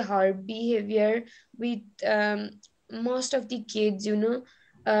see her behavior with most of the kids,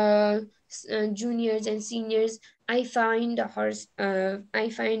 juniors and seniors, I find her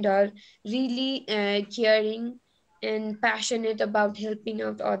really caring and passionate about helping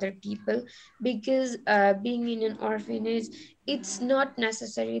out other people. Because being in an orphanage, it's not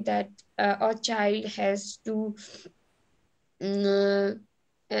necessary that a child has to mm,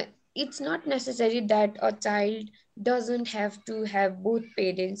 uh, it's not necessary that a child doesn't have to have both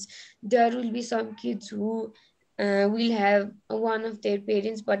parents. There will be some kids who will have one of their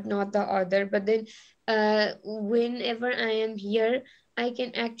parents but not the other. But then whenever I am here, I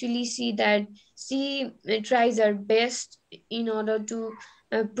can actually see that she tries her best in order to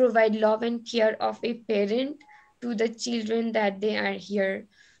provide love and care of a parent to the children that they are here.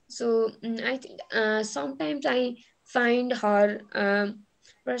 So I think sometimes I find her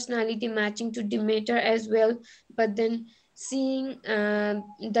personality matching to Demeter as well. But then seeing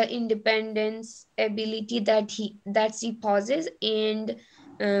the independence ability that she possesses, and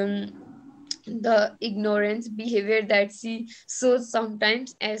um, the ignorance behavior that she shows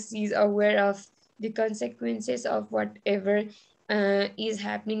sometimes, as she's aware of the consequences of whatever is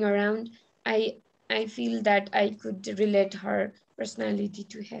happening around, I I feel that I could relate her personality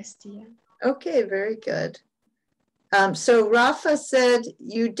to Hestia. Okay, very good. So Rafa said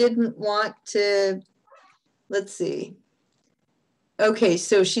you didn't want to, let's see. Okay,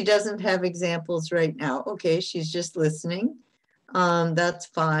 so she doesn't have examples right now. Okay, she's just listening. That's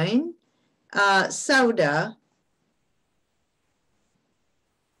fine. Sauda.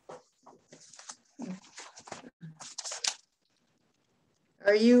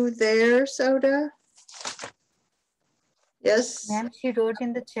 Are you there, Sauda? Yes. Ma'am, she wrote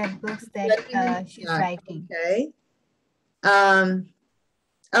in the chat box that she's writing. Okay.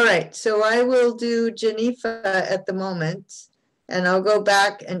 All right, so I will do Janifa at the moment, and I'll go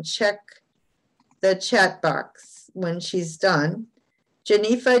back and check the chat box when she's done.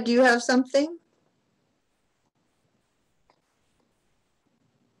 Janifa, do you have something?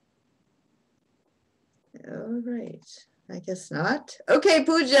 All right, I guess not. Okay,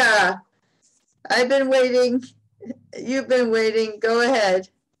 Pooja, I've been waiting. You've been waiting. Go ahead.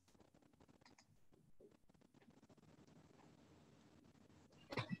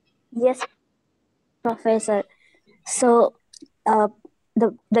 Yes, Professor. So,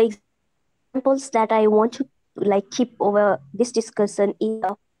 the examples that I want to like keep over this discussion is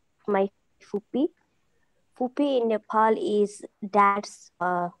of my Fupi. Fupi in Nepal is dad's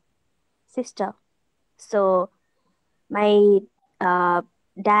sister. So my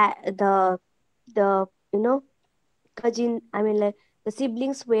dad, the cousin, I mean like the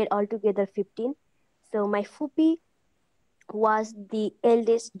siblings were altogether 15. So my Fupi was the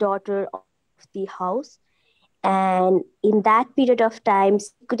eldest daughter of the house, and in that period of time she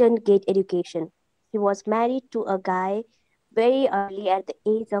couldn't get education. She was married to a guy very early at the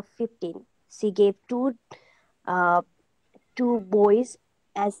age of 15. She gave uh, two boys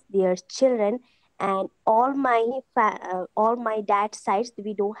as their children, and all my dad's sides,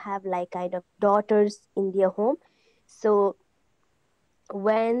 we don't have like kind of daughters in their home. So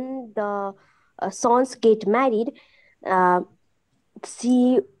when the sons get married, uh,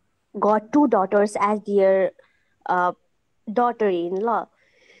 she got two daughters as their uh, daughter-in-law.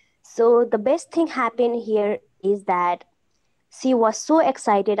 So the best thing happened here is that she was so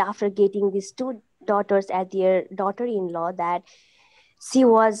excited after getting these two daughters as their daughter-in-law that she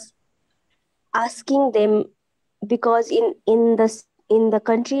was asking them, because in the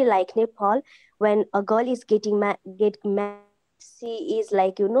country like Nepal, when a girl is get married, she is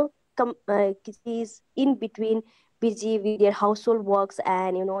like she is in between, busy with their household works,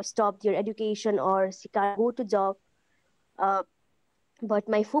 and stop their education, or she can't go to job. uh, but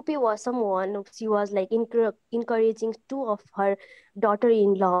my Fupi was someone, she was like encouraging two of her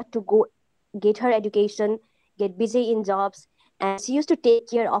daughter-in-law to go get her education, get busy in jobs, and she used to take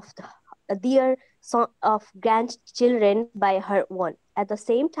care of their of grandchildren by her own. At the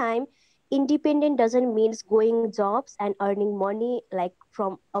same time, independent doesn't mean going jobs and earning money like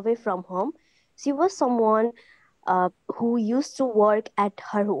from away from home. She was someone who used to work at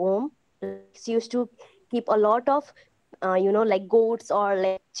her home. Like she used to keep a lot of like goats or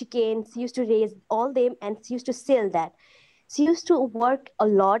like chickens. She used to raise all them and she used to sell that. She used to work a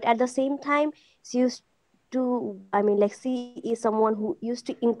lot. At the same time, she used to, I mean, like, she is someone who used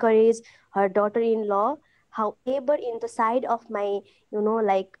to encourage her daughter-in-law. However, in the side of my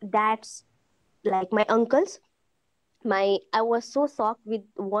like dad's, like my uncles, my I was so shocked with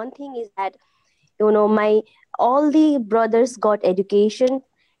one thing is that my all the brothers got education,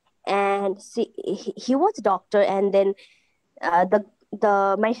 and he was doctor, and then the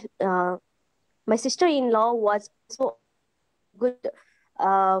my sister-in-law was also a good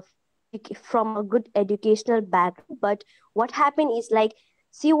from a good educational background. But what happened is like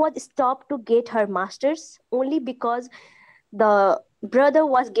she was stopped to get her masters only because the brother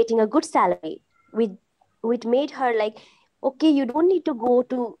was getting a good salary, which made her like, okay, you don't need to go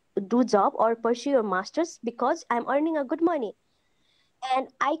to do job or pursue your masters because I'm earning a good money. And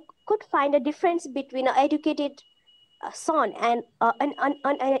I could find a difference between an educated son and an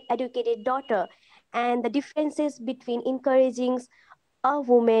uneducated daughter, and the differences between encouraging a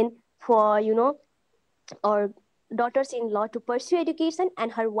woman for or daughters-in-law to pursue education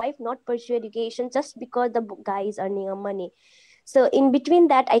and her wife not pursue education just because the guy is earning a money. So in between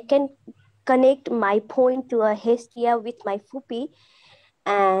that, I can connect my point to a Hestia with my Fupi,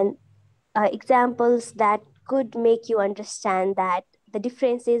 and examples that could make you understand that the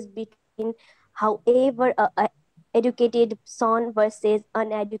differences between however a educated son versus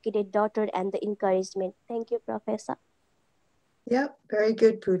uneducated daughter and the encouragement. Thank you, Professor. Yep, very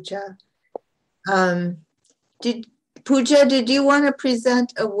good, Pooja. Pooja, did you want to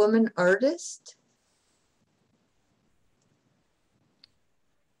present a woman artist?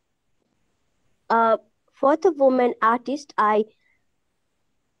 For the woman artist, I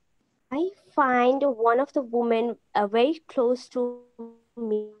find one of the women very close to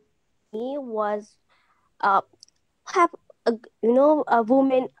me was I don't have a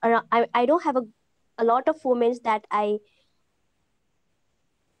woman around, I don't have a lot of women that I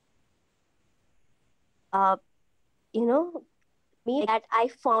uh, me that I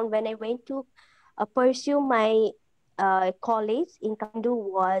found when I went to pursue my college in Kathmandu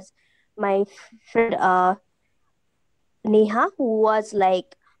was my friend Neha, who was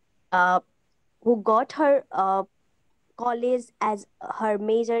like who got her college as her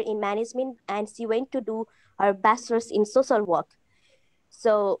major in management, and she went to do her bachelor's in social work.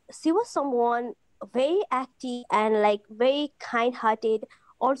 So she was someone very active and like very kind-hearted.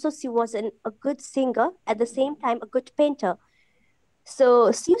 Also, she was a good singer, at the same time a good painter.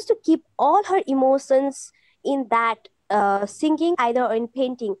 So she used to keep all her emotions in that singing, either in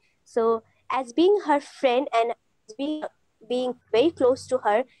painting. So as being her friend and being very close to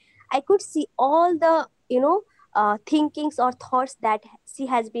her, I could see all the, thinkings or thoughts that she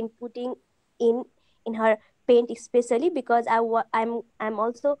has been putting in in her paint, especially because I'm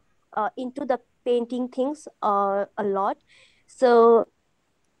also into the painting things a lot. So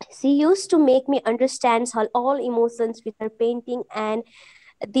she used to make me understand her all emotions with her painting. And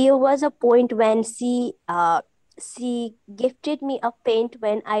there was a point when she gifted me a paint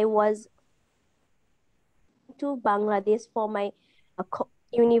when I was to Bangladesh for my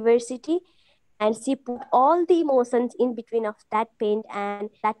university, and she put all the emotions in between of that paint, and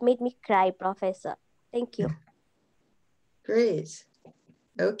that made me cry, Professor. Thank you. Great.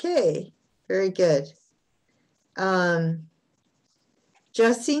 Okay, very good.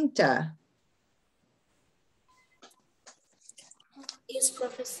 Jacinta. Yes,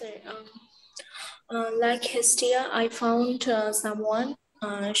 Professor. Like Hestia, I found someone.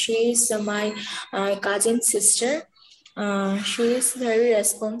 She is my cousin sister. She is very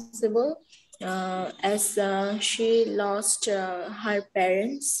responsible as she lost her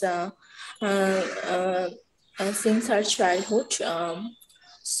parents uh, uh, since her childhood.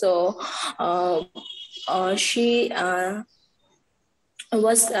 So she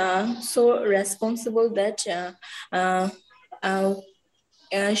was so responsible that uh,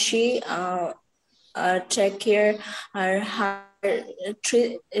 uh, she take care her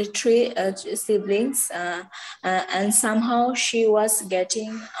three siblings, and somehow she was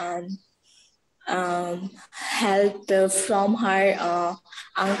getting help from her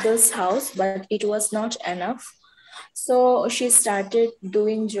uncle's house, but it was not enough. So she started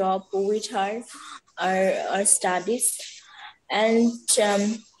doing job with her studies, and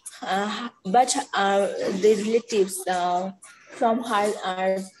but the relatives from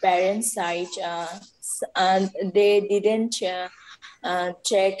her parents' side, and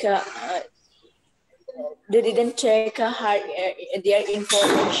check. They didn't check their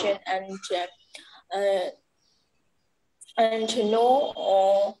information uh, and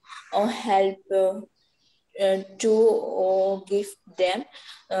no help to give them.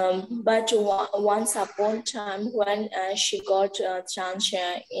 But once upon time, when she got a chance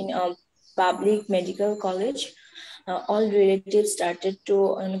in a public medical college, all relatives started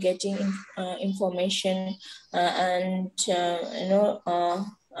to getting information and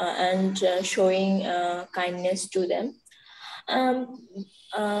and showing kindness to them. Um,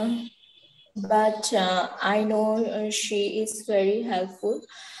 uh, but I know she is very helpful,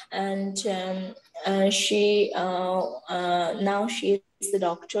 and she now she is the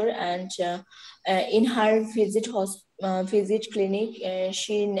doctor, and in her visit clinic,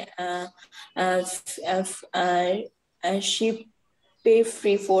 she pay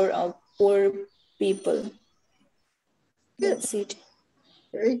free for poor people. That's it.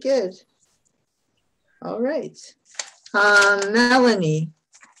 Very good. All right. Melanie.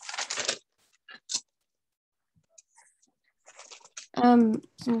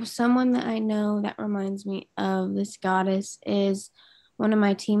 So someone that I know that reminds me of this goddess is one of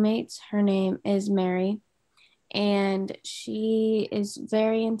my teammates. Her name is Mary, and she is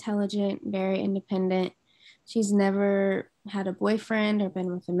very intelligent, very independent. She's never had a boyfriend or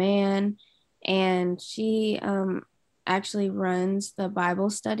been with a man, and she actually runs the Bible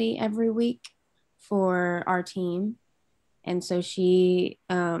study every week for our team. And so she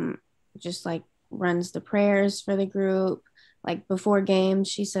just like runs the prayers for the group. Like before games,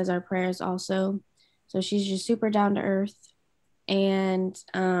 she says our prayers also. So she's just super down to earth. And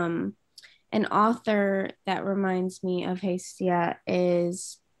an author that reminds me of Hestia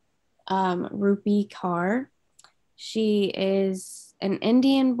is Rupi Kaur. She is an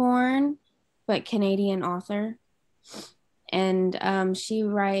Indian born but Canadian author. And she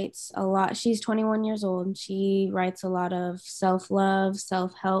writes a lot. She's 21 years old. And she writes a lot of self-love,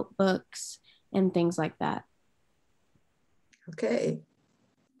 self-help books, and things like that. Okay.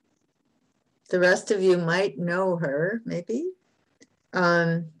 The rest of you might know her, maybe.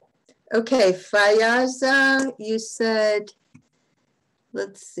 Okay, Fayaza, you said,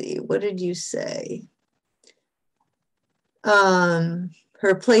 let's see, what did you say?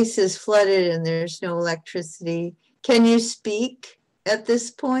 Her place is flooded and there's no electricity. Can you speak at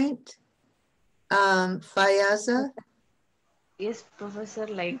this point, Fayaza? Yes, Professor,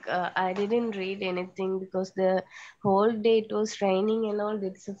 like I didn't read anything because the whole day it was raining and all,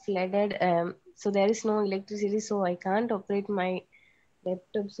 it's flooded. So there is no electricity, so I can't operate my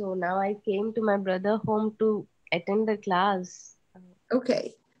laptop. So now I came to my brother home to attend the class.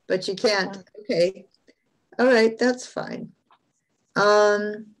 Okay, but you can't, okay. All right, that's fine.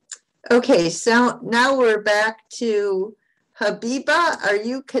 Okay, so now we're back to Habiba.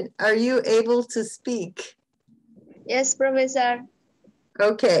 Are you able to speak? Yes, Professor.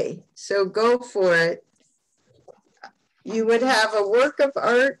 Okay, so go for it. You would have a work of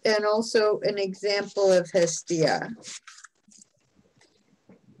art and also an example of Hestia.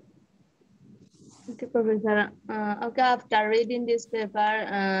 Okay, Professor. Okay, after reading this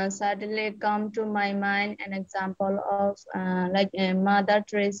paper, suddenly come to my mind an example of Mother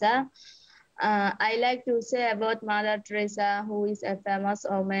Teresa. I like to say about Mother Teresa, who is a famous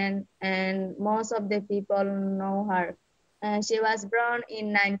woman, and most of the people know her. She was born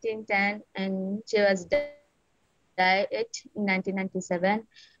in 1910, and she was died in 1997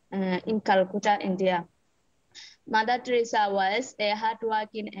 in Calcutta, India. Mother Teresa was a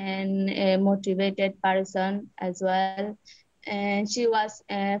hardworking and a motivated person as well. And she was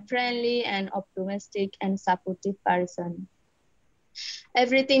a friendly and optimistic and supportive person.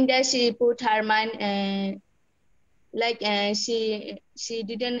 Everything that she put her mind, she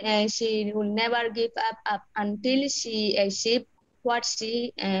will never give up until she achieved what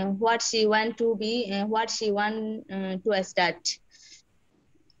she want to be and what she want to start.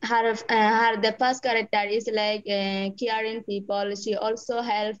 Her the first character is caring people. She also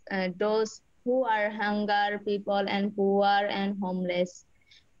helps those who are hunger people and poor and homeless.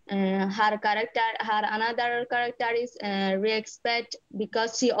 Her another character is respect,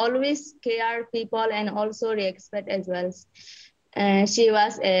 because she always care people and also respect as well. She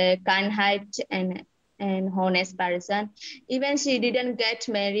was a kind-hearted and honest person. Even she didn't get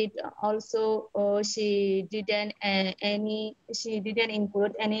married. Also, she didn't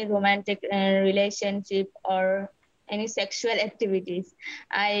include any romantic relationship or any sexual activities.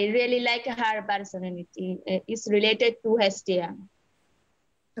 I really like her personality. It's related to Hestia.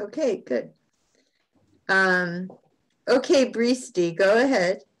 Okay, good. Okay, Bristi, go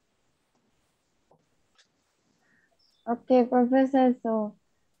ahead. Okay, Professor. So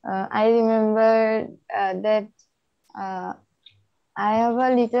I remember that I have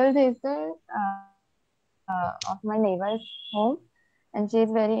a little sister of my neighbor's home, and she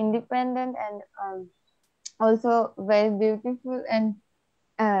is very independent and also very beautiful. And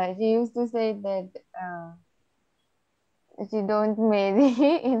she used to say that she don't marry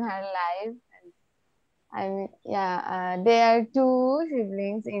in her life. I mean, yeah, there are two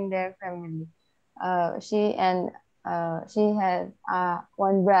siblings in their family. She has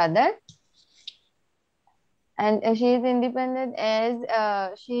one brother, and she is independent as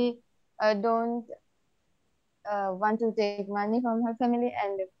she don't want to take money from her family.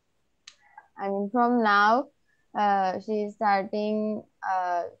 And I mean, from now, she is starting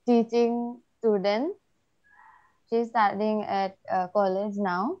teaching students. She's studying at college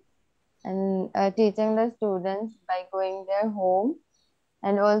now, and teaching the students by going their home,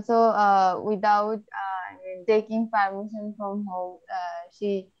 and also without taking permission from home,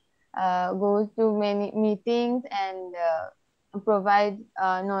 she goes to many meetings and provide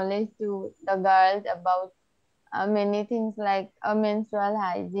knowledge to the girls about many things like menstrual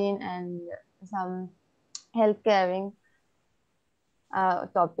hygiene and some health caring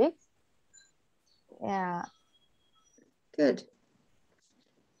topics. Yeah. Good.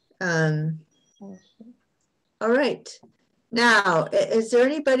 All right. Now, is there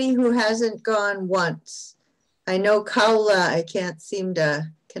anybody who hasn't gone once? I know Kaula, I can't seem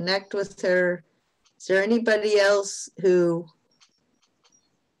to connect with her. Is there anybody else who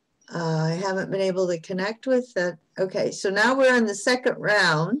I haven't been able to connect with? That? Okay, so now we're in the second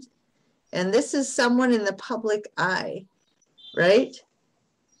round, and this is someone in the public eye, right?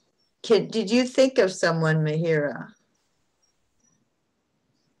 Did you think of someone, Mahira?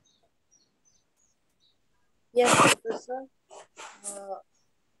 Yes, Professor.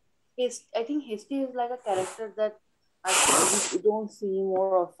 I think Hestia is like a character that I think we don't see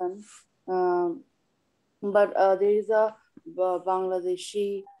more often. But there is a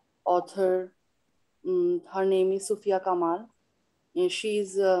Bangladeshi author. Her name is Sufia Kamal.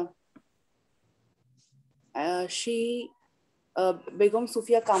 And Begum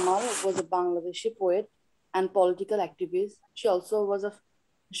Sufia Kamal was a Bangladeshi poet and political activist.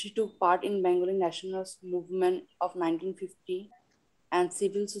 She took part in Bengali nationalist movement of 1950 and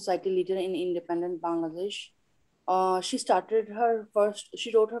civil society leader in independent Bangladesh. She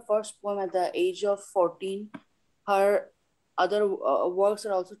wrote her first poem at the age of 14. Her other works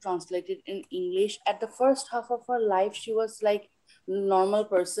are also translated in English. At the first half of her life, she was like normal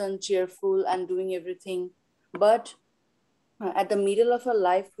person, cheerful and doing everything. But at the middle of her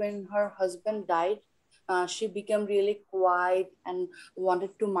life, when her husband died, she became really quiet and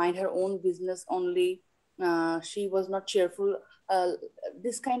wanted to mind her own business only. She was not cheerful.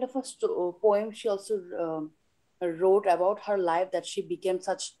 This kind of a poem she also wrote about her life, that she became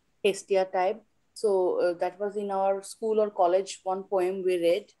such Hestia type. So that was in our school or college, one poem we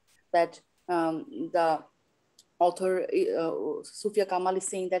read that the author, Sufia Kamal, is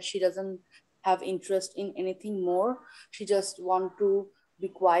saying that she doesn't have interest in anything more. She just want to be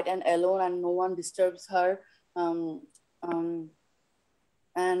quiet and alone and no one disturbs her.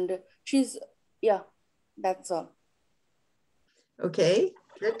 And she's, yeah, that's all. Okay,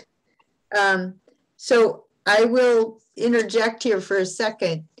 good. So I will interject here for a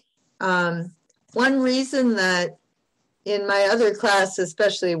second. One reason that in my other class,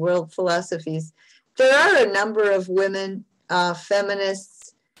 especially world philosophies, there are a number of women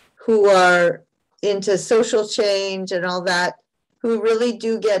feminists who are into social change and all that, who really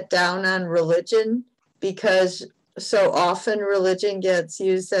do get down on religion, because so often religion gets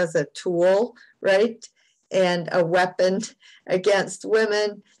used as a tool, right? And a weapon against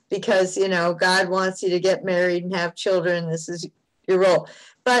women, because, you know, God wants you to get married and have children. This is your role.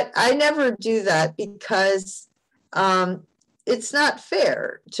 But I never do that, because it's not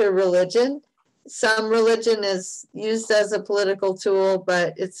fair to religion. Some religion is used as a political tool,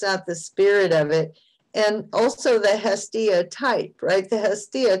 but it's not the spirit of it. And also the Hestia type, right? The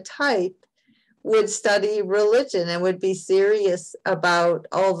Hestia type would study religion and would be serious about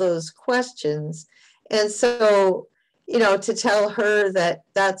all those questions. And so, you know, to tell her that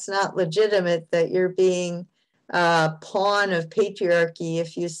that's not legitimate, that you're being a pawn of patriarchy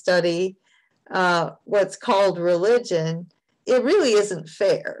if you study what's called religion, it really isn't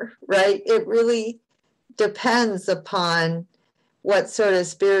fair, right? It really depends upon what sort of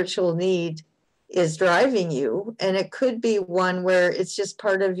spiritual need is driving you. And it could be one where it's just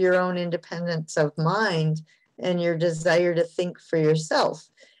part of your own independence of mind and your desire to think for yourself,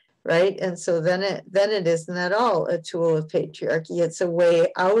 right? And so then it isn't at all a tool of patriarchy. It's a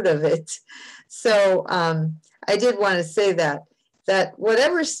way out of it. So I did want to say that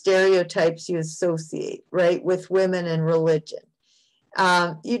whatever stereotypes you associate, right, with women and religion,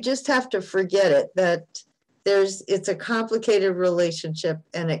 you just have to forget it, that it's a complicated relationship,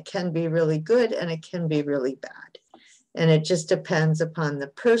 and it can be really good and it can be really bad. And it just depends upon the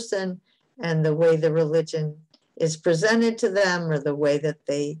person and the way the religion is presented to them, or the way that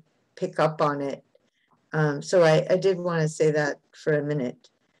they pick up on it. So I did want to say that for a minute.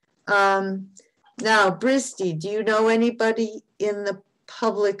 Now, Bristi, do you know anybody in the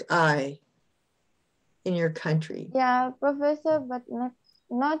public eye in your country? Yeah, Professor, but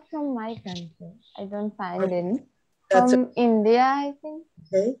not from my country. I don't find any. That's From India, I think.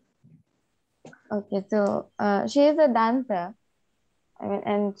 Okay. Okay, so she is a dancer. I mean,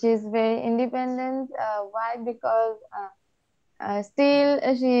 and she's very independent. Why? Because still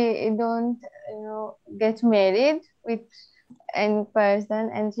she don't, you know, get married with any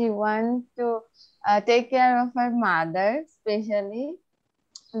person, and she wants to take care of her mother, especially.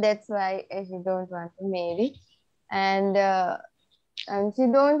 That's why she don't want to marry, and she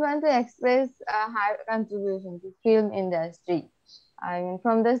don't want to express her contribution to film industry. I mean,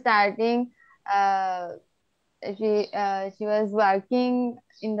 from the starting, she was working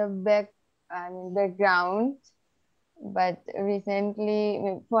in the background, but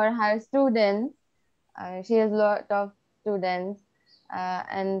recently for her students, she has a lot of students,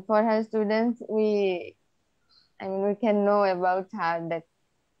 and for her students, we can know about her that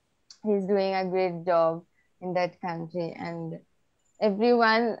he's doing a great job in that country, and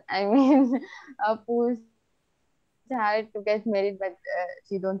everyone, pushed her to get married, but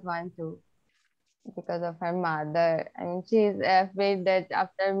she don't want to because of her mother. I mean, she's afraid that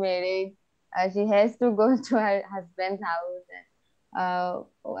after marriage, she has to go to her husband's house,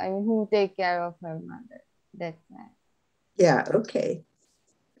 and who take care of her mother. That's why. Yeah, okay.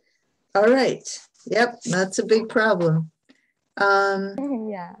 All right. Yep, that's a big problem.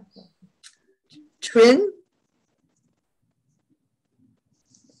 Yeah. Trin?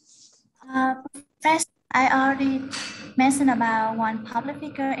 First, I already mentioned about one public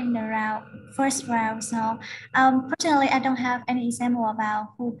figure in the first round. So personally, I don't have any example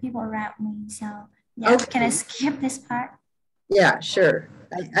about who people around me. So yeah, Okay. Can I skip this part? Yeah, sure.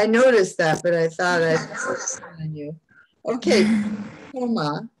 I noticed that, but I thought I'd focus on you. Okay,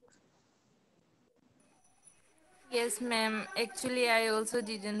 Homa. Yes, ma'am. Actually, I also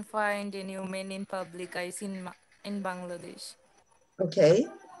didn't find any women in public eyes in Bangladesh. Okay.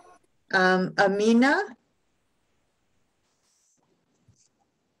 Amina?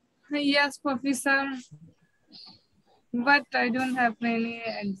 Yes, Professor. But I don't have any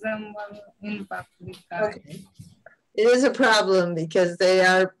example in public eye. Okay. It is a problem because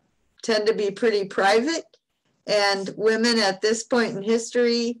they tend to be pretty private, and women at this point in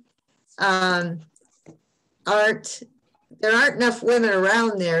history aren't there aren't enough women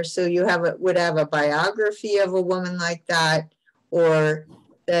around there, so you would have a biography of a woman like that, or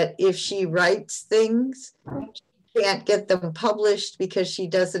that if she writes things, she can't get them published because she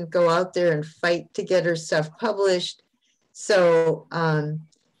doesn't go out there and fight to get her stuff published. So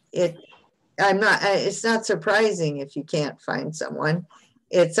it's not surprising if you can't find someone.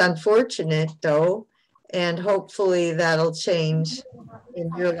 It's unfortunate though, and hopefully that'll change in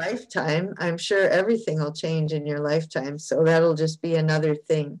your lifetime. I'm sure everything will change in your lifetime, so that'll just be another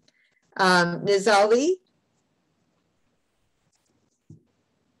thing. Nizali?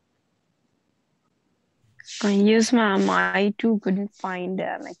 Yes, ma'am. I too couldn't find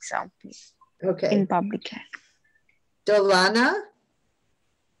an example in public. Dolana?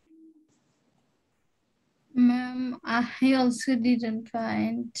 Ma'am, I also didn't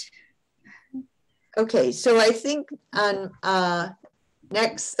find. Okay, so I think on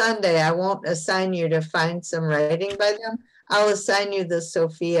next Sunday, I won't assign you to find some writing by them. I'll assign you the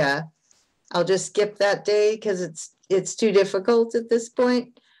Sophia. I'll just skip that day because it's too difficult at this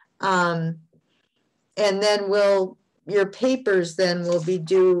point. And then your papers then will be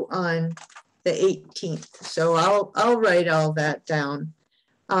due on the 18th. So I'll write all that down.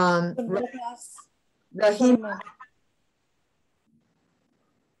 Rahima.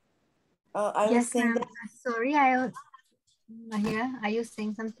 I was saying that. Sorry, Mahira, are you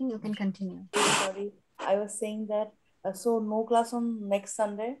saying something? You can continue. Sorry, I was saying that. So no class on next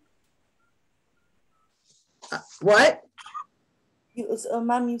Sunday. What?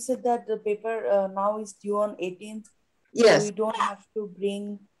 Ma'am, you said that the paper now is due on 18th. Yes. So you don't have to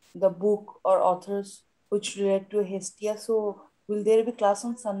bring the book or authors which relate to Hestia. So will there be class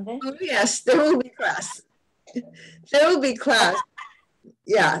on Sunday? Oh, yes, there will be class. There will be class.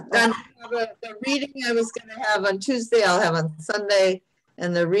 Yeah, then the reading I was going to have on Tuesday, I'll have on Sunday.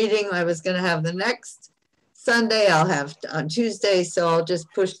 And the reading I was going to have the next Sunday, I'll have on Tuesday. So I'll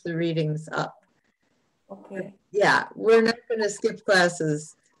just push the readings up. Okay. Yeah, we're not going to skip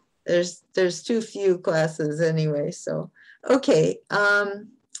classes. There's too few classes anyway. So, okay.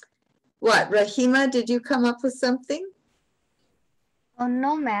 What, Rahima, did you come up with something? Oh,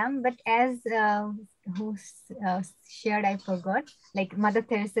 no, ma'am. But as who shared, I forgot, like Mother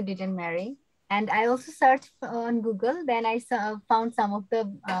Teresa didn't marry. And I also searched on Google. Then I found some of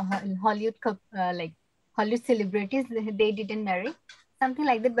the Hollywood celebrities, they didn't marry. Something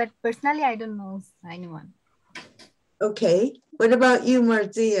like that. But personally, I don't know anyone. Okay. What about you,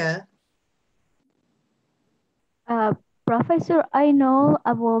 Marzia? Professor, I know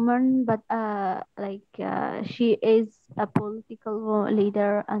a woman, but she is a political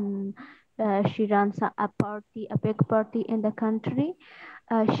leader, and she runs a party, a big party in the country.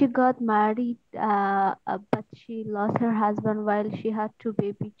 She got married, but she lost her husband while she had two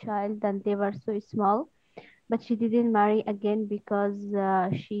baby child, and they were so small. But she didn't marry again because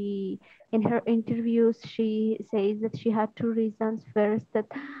in her interviews, she says that she had two reasons. First, that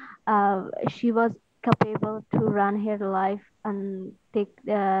she was capable to run her life and take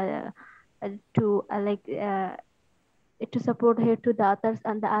to support her two daughters,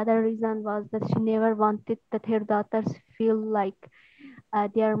 and the other reason was that she never wanted that her daughters feel like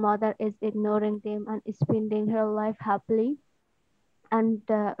their mother is ignoring them and is spending her life happily. And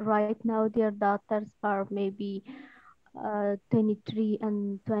right now their daughters are maybe 23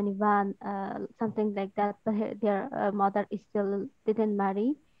 and 21, something like that, but their mother is still didn't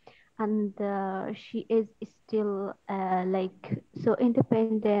marry, and she is still so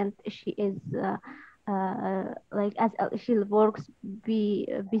independent. She is she works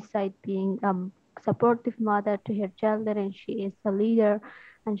beside being supportive mother to her children. She is a leader,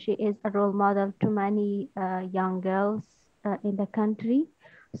 and she is a role model to many young girls in the country.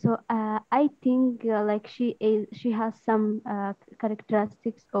 So I think she has some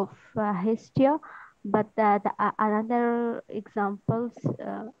characteristics of Hestia, but another examples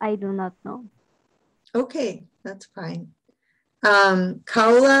I do not know. Okay, that's fine.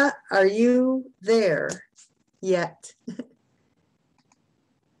 Kaula, are you there yet?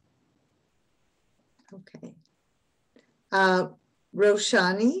 Okay.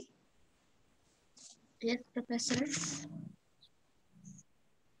 Roshani? Yes, Professor.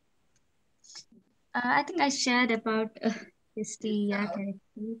 I think I shared about Hestia character.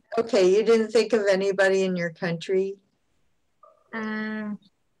 Okay, you didn't think of anybody in your country? In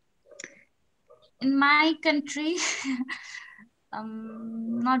my country,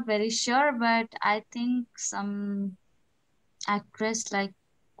 I'm not very sure, but I think some actress like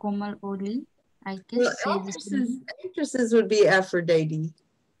Komal Oli, I guess. Well, actresses would be Aphrodite.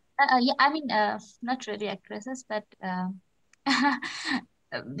 Yeah, I mean, not really actresses, but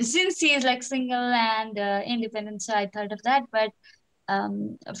since he is like single and independent, so I thought of that. But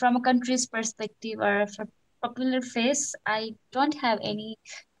from a country's perspective or from popular face, I don't have any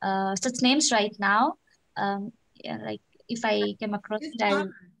such names right now. Yeah, like if I came across it, I will.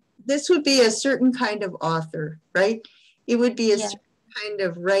 This would be a certain kind of author, right? It would be a Yeah. certain kind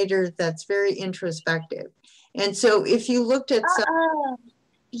of writer that's very introspective. And so if you looked at some,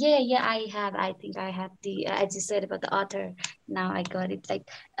 Yeah, I think I have the, as you said about the author, now I got it. Like,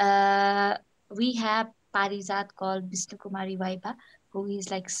 we have Parijat called Vishnu Kumari Vaiba, who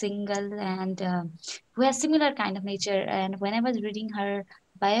is like single and who has similar kind of nature. And when I was reading her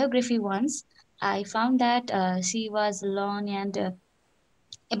biography once, I found that she was alone and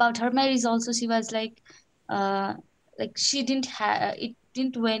about her marriage also she was uh like she didn't have it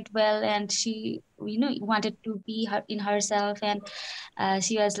didn't went well and she wanted to be her in herself and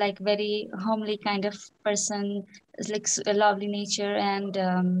she was like very homely kind of person, like a lovely nature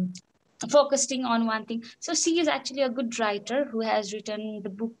and focusing on one thing. So she is actually a good writer who has written the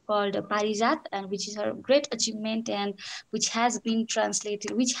book called Parijat, and which is her great achievement and which has been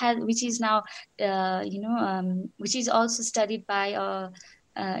translated, which is now which is also studied by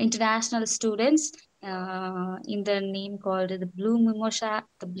international students in the name called the Blue Mimosa,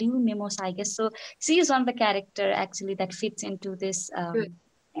 I guess. So she is one of the character actually that fits into this.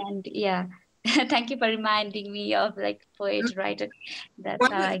 And yeah, thank you for reminding me of like poet writer.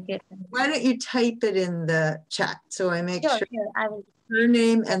 That's how I get them. why don't you type it in the chat so I make sure I will. her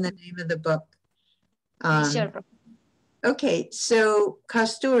name and the name of the book. Sure. Okay, so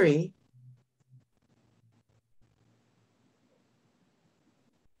Kasturi.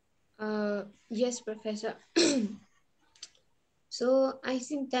 Yes, Professor. So I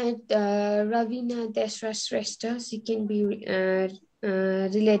think that Ravina Desrasresta, she can be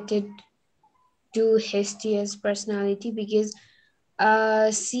related to Hestia's personality because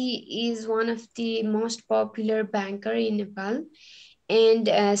she is one of the most popular banker in Nepal, and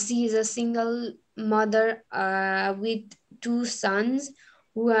she is a single mother with two sons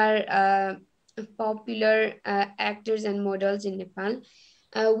who are popular actors and models in Nepal.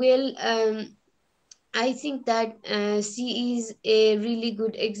 I think that she is a really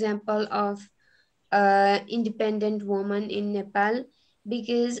good example of independent woman in Nepal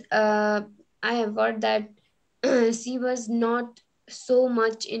because I have heard that she was not so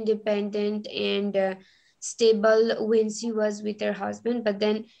much independent and stable when she was with her husband, but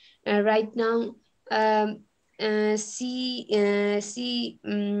then right now um, she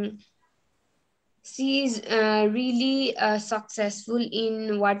is really successful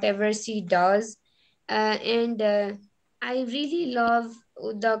in whatever she does, and I really love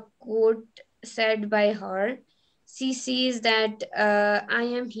the quote said by her. She says that I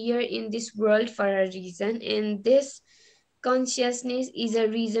am here in this world for a reason, and this consciousness is a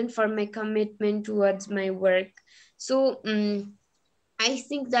reason for my commitment towards my work. So I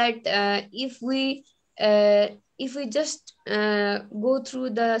think that uh, if we just go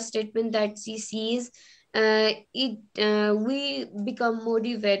through the statement that she sees, we become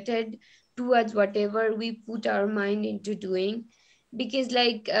motivated towards whatever we put our mind into doing. Because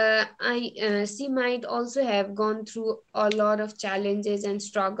she might also have gone through a lot of challenges and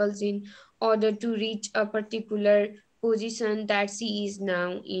struggles in order to reach a particular position that she is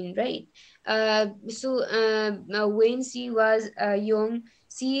now in, right? When she was young,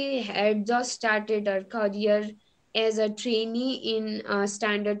 she had just started her career as a trainee in a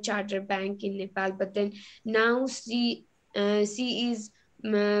Standard Chartered Bank in Nepal. But then now she is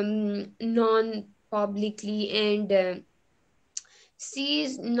known publicly, and she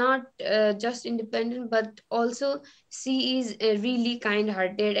is not just independent, but also she is really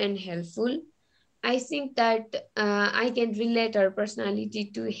kind-hearted and helpful. I think that I can relate her personality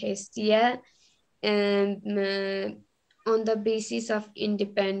to Hestia, and on the basis of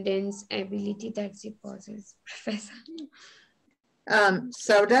independence ability that she possesses. Professor.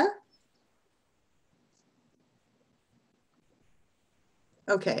 Soda?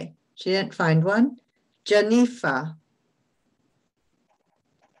 Okay, she didn't find one. Janifa.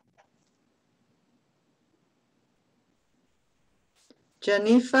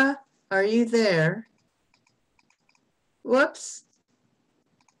 Janifa, are you there? Whoops.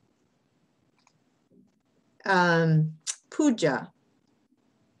 Pooja.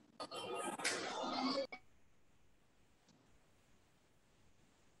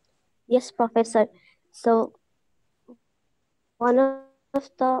 Yes, Professor. So one of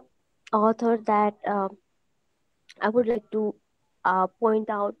the author that I would like to point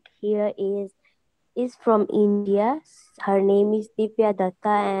out here is from India. Her name is Divya Datta,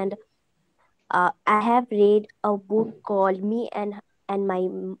 and I have read a book called Me and my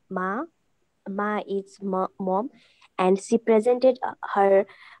ma is mom, and she presented her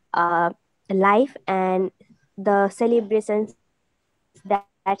life and the celebrations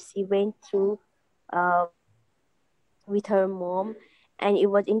that she went through with her mom, and it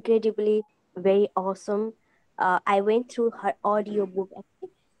was incredibly very awesome. I went through her audiobook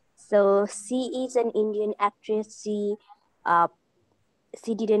actually. So she is an Indian actress. She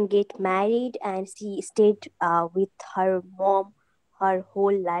didn't get married, and she stayed with her mom her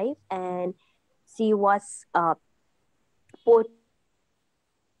whole life, and she was portrayed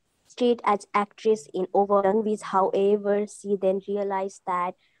as actress in over 30 young movies. However, she then realized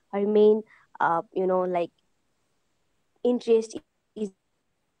that her main like interest is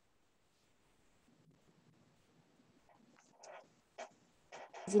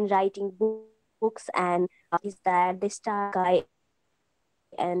in writing books, and she started is that the star guy,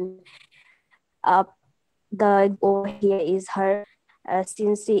 and the over here is her,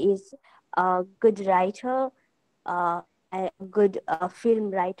 since she is a good writer, a good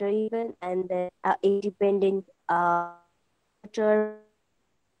film writer even, and then independent daughter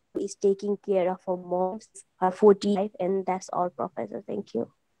who is taking care of her mom since her 40 life. And that's all, Professor. Thank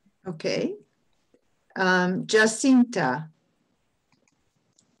you. Okay. Jacinta.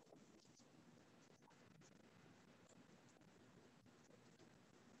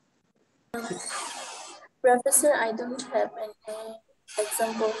 Professor, I don't have any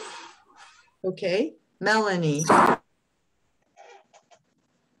example. Okay. Melanie.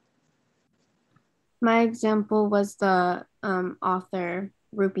 My example was the author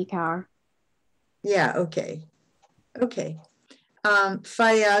Rupi Kaur. Yeah, okay. Okay.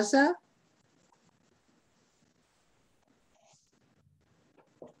 Fayaza.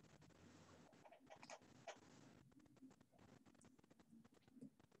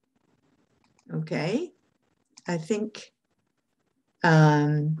 Okay. I think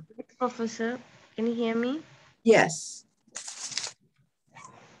Professor, can you hear me? yes.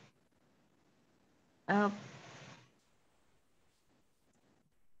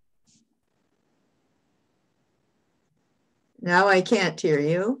 Now I can't hear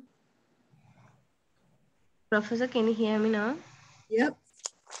you. Professor, can you hear me now? Yep.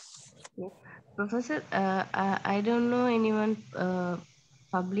 Professor, I don't know anyone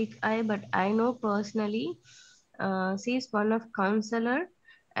public eye, but I know personally she's one of counselor,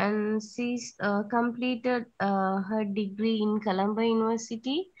 and she's completed her degree in Colombo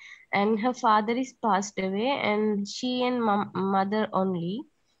University, and her father is passed away, and she and mother only.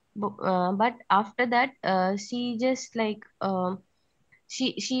 But after that, she just like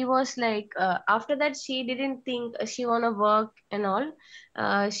she was like after that she didn't think she wanna work and all.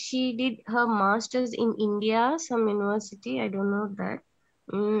 She did her masters in India, some university, I don't know that.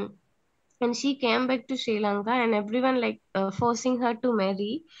 And she came back to Sri Lanka, and everyone like forcing her to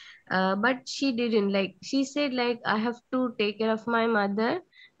marry, but she didn't. Like she said like I have to take care of my mother,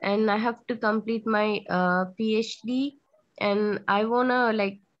 and I have to complete my PhD, and I wanna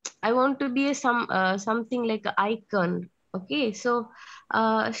like I want to be a something like an icon. Okay, so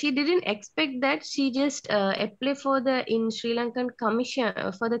she didn't expect that. She just apply for the in Sri Lankan commission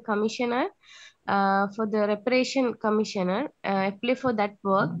for the commissioner, for the reparation commissioner, apply for that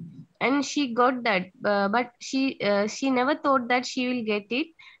work, and she got that. But she never thought that she will get it.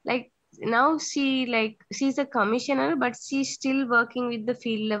 Like now she like she's a commissioner, but she's still working with the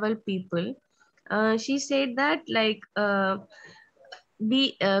field level people. She said that like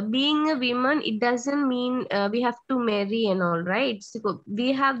being a woman, it doesn't mean we have to marry and all, right? So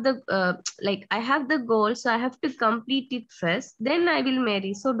we have the like I have the goal, so I have to complete it first, then I will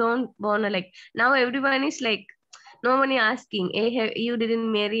marry. So don't wanna like now everyone is like no one is asking, hey, you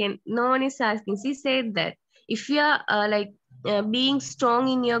didn't marry, and no one is asking. She said that if you are being strong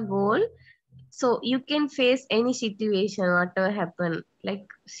in your goal, so you can face any situation whatever happen. Like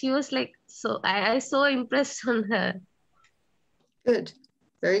she was like, so I so impressed on her. Good.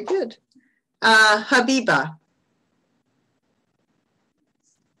 Very good. Habiba.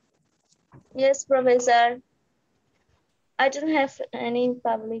 Yes, Professor. I don't have any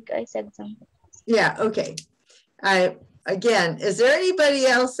public eyes example. Yeah, okay. Again, is there anybody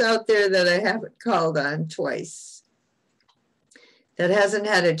else out there that I haven't called on twice that hasn't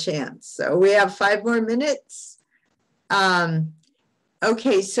had a chance? So we have 5 more minutes.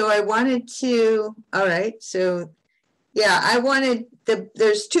 Okay, so I wanted to, all right, so yeah, I wanted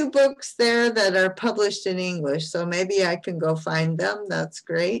there's 2 books there that are published in English, so maybe I can go find them. That's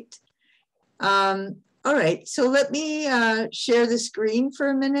great. All right, so let me share the screen for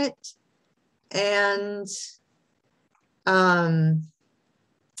a minute, and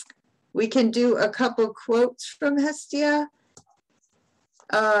we can do a couple quotes from Hestia.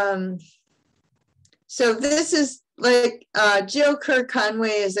 So this is like Jill Kerr Conway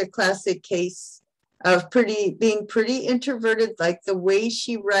is a classic case of being pretty introverted, like the way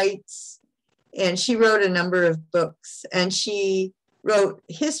she writes. And she wrote a number of books, and she wrote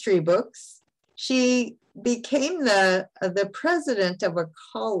history books. She became the president of a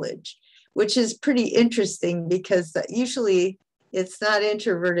college, which is pretty interesting because usually it's not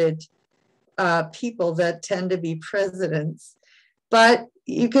introverted people that tend to be presidents. But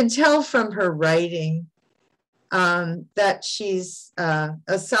you can tell from her writing that she's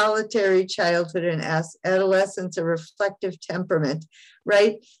a solitary childhood and adolescence, a reflective temperament,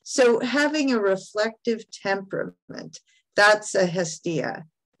 right? So having a reflective temperament, that's a Hestia,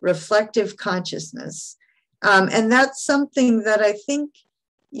 reflective consciousness. And that's something that I think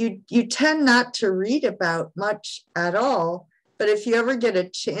you tend not to read about much at all, but if you ever get a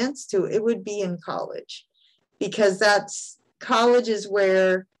chance to, it would be in college, because college is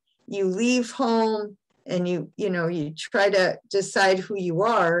where you leave home and you try to decide who you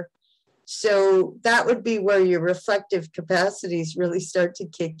are. So that would be where your reflective capacities really start to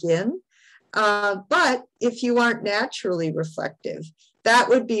kick in. But if you aren't naturally reflective, that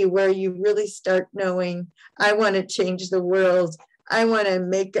would be where you really start knowing, I want to change the world. I want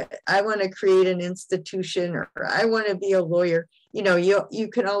to create an institution, or I want to be a lawyer. You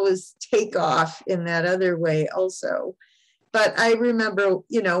can always take off in that other way also. But I remember,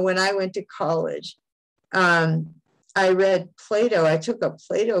 when I went to college, I read Plato. I took a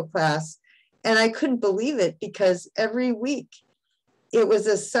Plato class, and I couldn't believe it because every week it was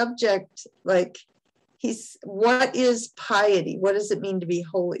a subject like, what is piety? What does it mean to be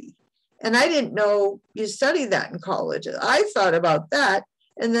holy? And I didn't know you study that in college. I thought about that.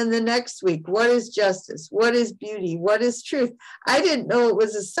 And then the next week, what is justice? What is beauty? What is truth? I didn't know it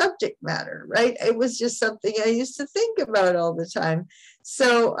was a subject matter, right? It was just something I used to think about all the time.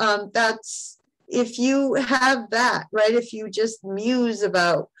 So if you have that, right? If you just muse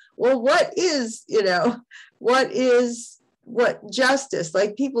about, well, what justice?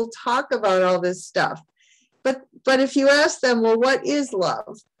 Like, people talk about all this stuff. But if you ask them, well, what is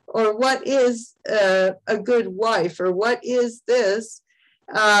love? Or what is a good wife? Or what is this?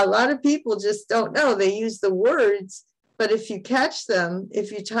 A lot of people just don't know. They use the words, but if you catch them,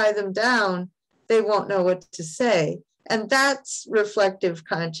 if you tie them down, they won't know what to say. And that's reflective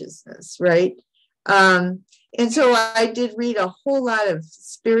consciousness, right? And so I did read a whole lot of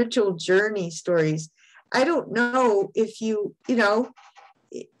spiritual journey stories. I don't know if you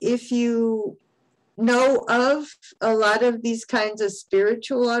know of a lot of these kinds of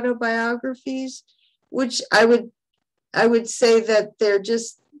spiritual autobiographies, which I would say that they're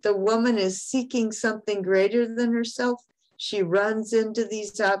just, the woman is seeking something greater than herself. She runs into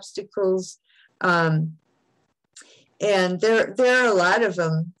these obstacles. And there are a lot of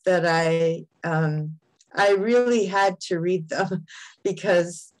them that I really had to read them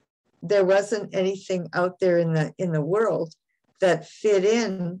because there wasn't anything out there in the world that fit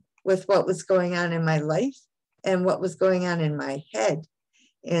in with what was going on in my life and what was going on in my head.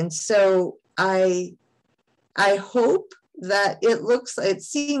 And so I hope that it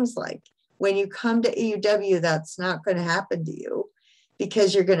seems like when you come to AUW, that's not going to happen to you,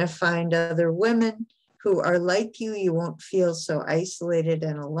 because you're going to find other women who are like you. You won't feel so isolated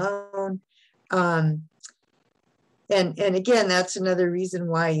and alone. And again, that's another reason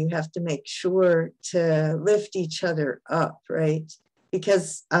why you have to make sure to lift each other up, right?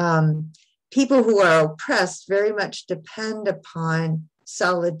 Because people who are oppressed very much depend upon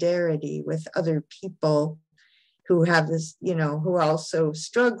solidarity with other people who have this, who are also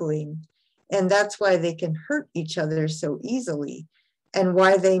struggling. And that's why they can hurt each other so easily, and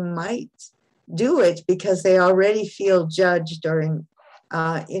why they might do it because they already feel judged or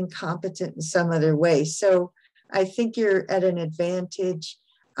incompetent in some other way. So I think you're at an advantage.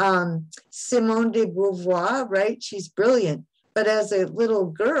 Simone de Beauvoir, right? She's brilliant. But as a little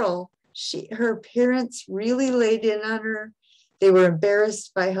girl, her parents really laid in on her. They were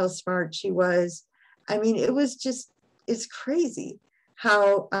embarrassed by how smart she was. I mean, it's crazy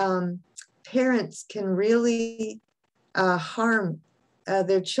how parents can really harm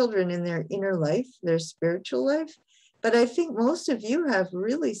their children in their inner life, their spiritual life. But I think most of you have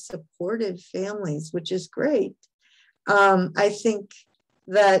really supportive families, which is great. I think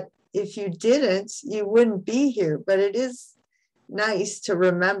that if you didn't, you wouldn't be here. But it is nice to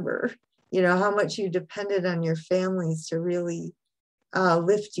remember, how much you depended on your families to really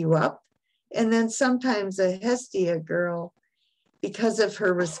lift you up. And then sometimes a Hestia girl, because of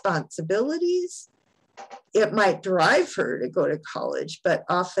her responsibilities, it might drive her to go to college, but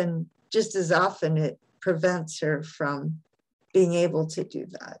just as often, it prevents her from being able to do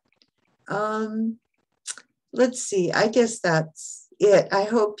that. Let's see, I guess that's it. I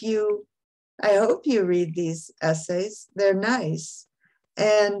hope you read these essays. They're nice.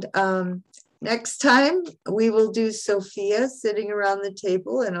 And next time we will do Sophia sitting around the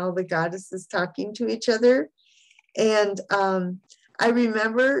table and all the goddesses talking to each other. And I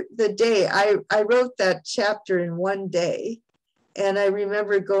remember the day I wrote that chapter in one day. And I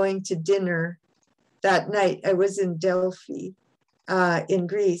remember going to dinner that night. I was in Delphi in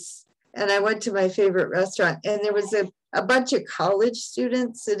Greece. And I went to my favorite restaurant. And there was a bunch of college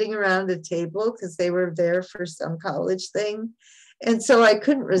students sitting around a table because they were there for some college thing. And so I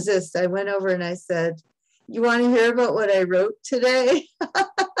couldn't resist. I went over and I said, "You want to hear about what I wrote today?"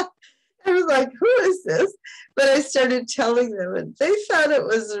 I was like, "Who is this?" But I started telling them and they thought it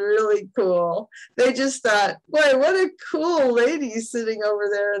was really cool. They just thought, "Boy, what a cool lady sitting over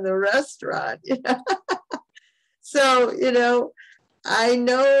there in the restaurant." You know? So, you know, I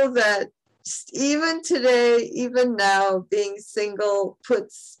know that even today, even now, being single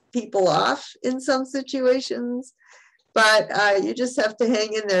puts people off in some situations, but you just have to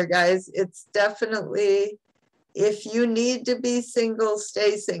hang in there, guys. It's definitely, if you need to be single,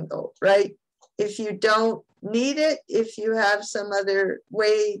 stay single, right? If you don't need it, if you have some other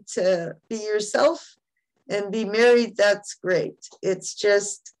way to be yourself and be married, that's great. It's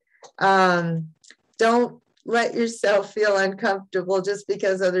just, don't let yourself feel uncomfortable just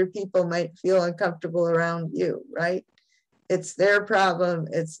because other people might feel uncomfortable around you, right? It's their problem,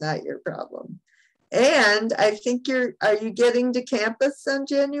 it's not your problem. And I think are you getting to campus on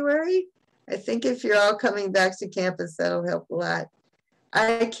January? I think if you're all coming back to campus, that'll help a lot.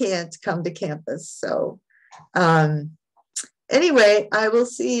 I can't come to campus, so anyway, I will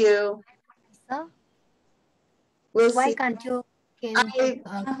see you. Why can't you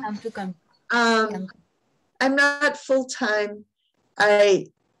come to come? I'm not full-time.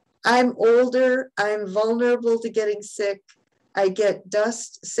 I'm older. I'm vulnerable to getting sick. I get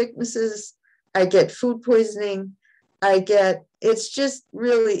dust sicknesses. I get food poisoning. It's just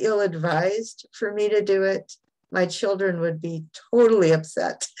really ill-advised for me to do it. My children would be totally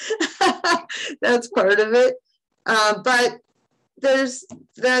upset. That's part of it. But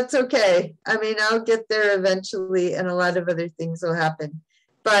that's okay. I mean, I'll get there eventually and a lot of other things will happen.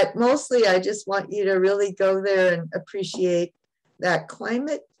 But mostly I just want you to really go there and appreciate that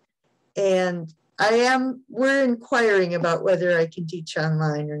climate. And we're inquiring about whether I can teach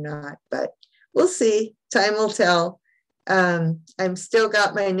online or not, but we'll see. Time will tell. I'm still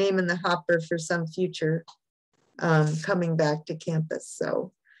got my name in the hopper for some future coming back to campus.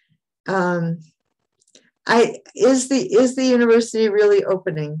 So is the university really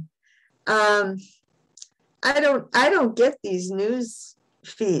opening? I don't get these news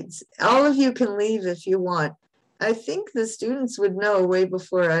feeds. All of you can leave if you want. I think the students would know way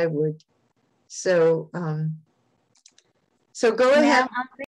before I would. So so go ahead.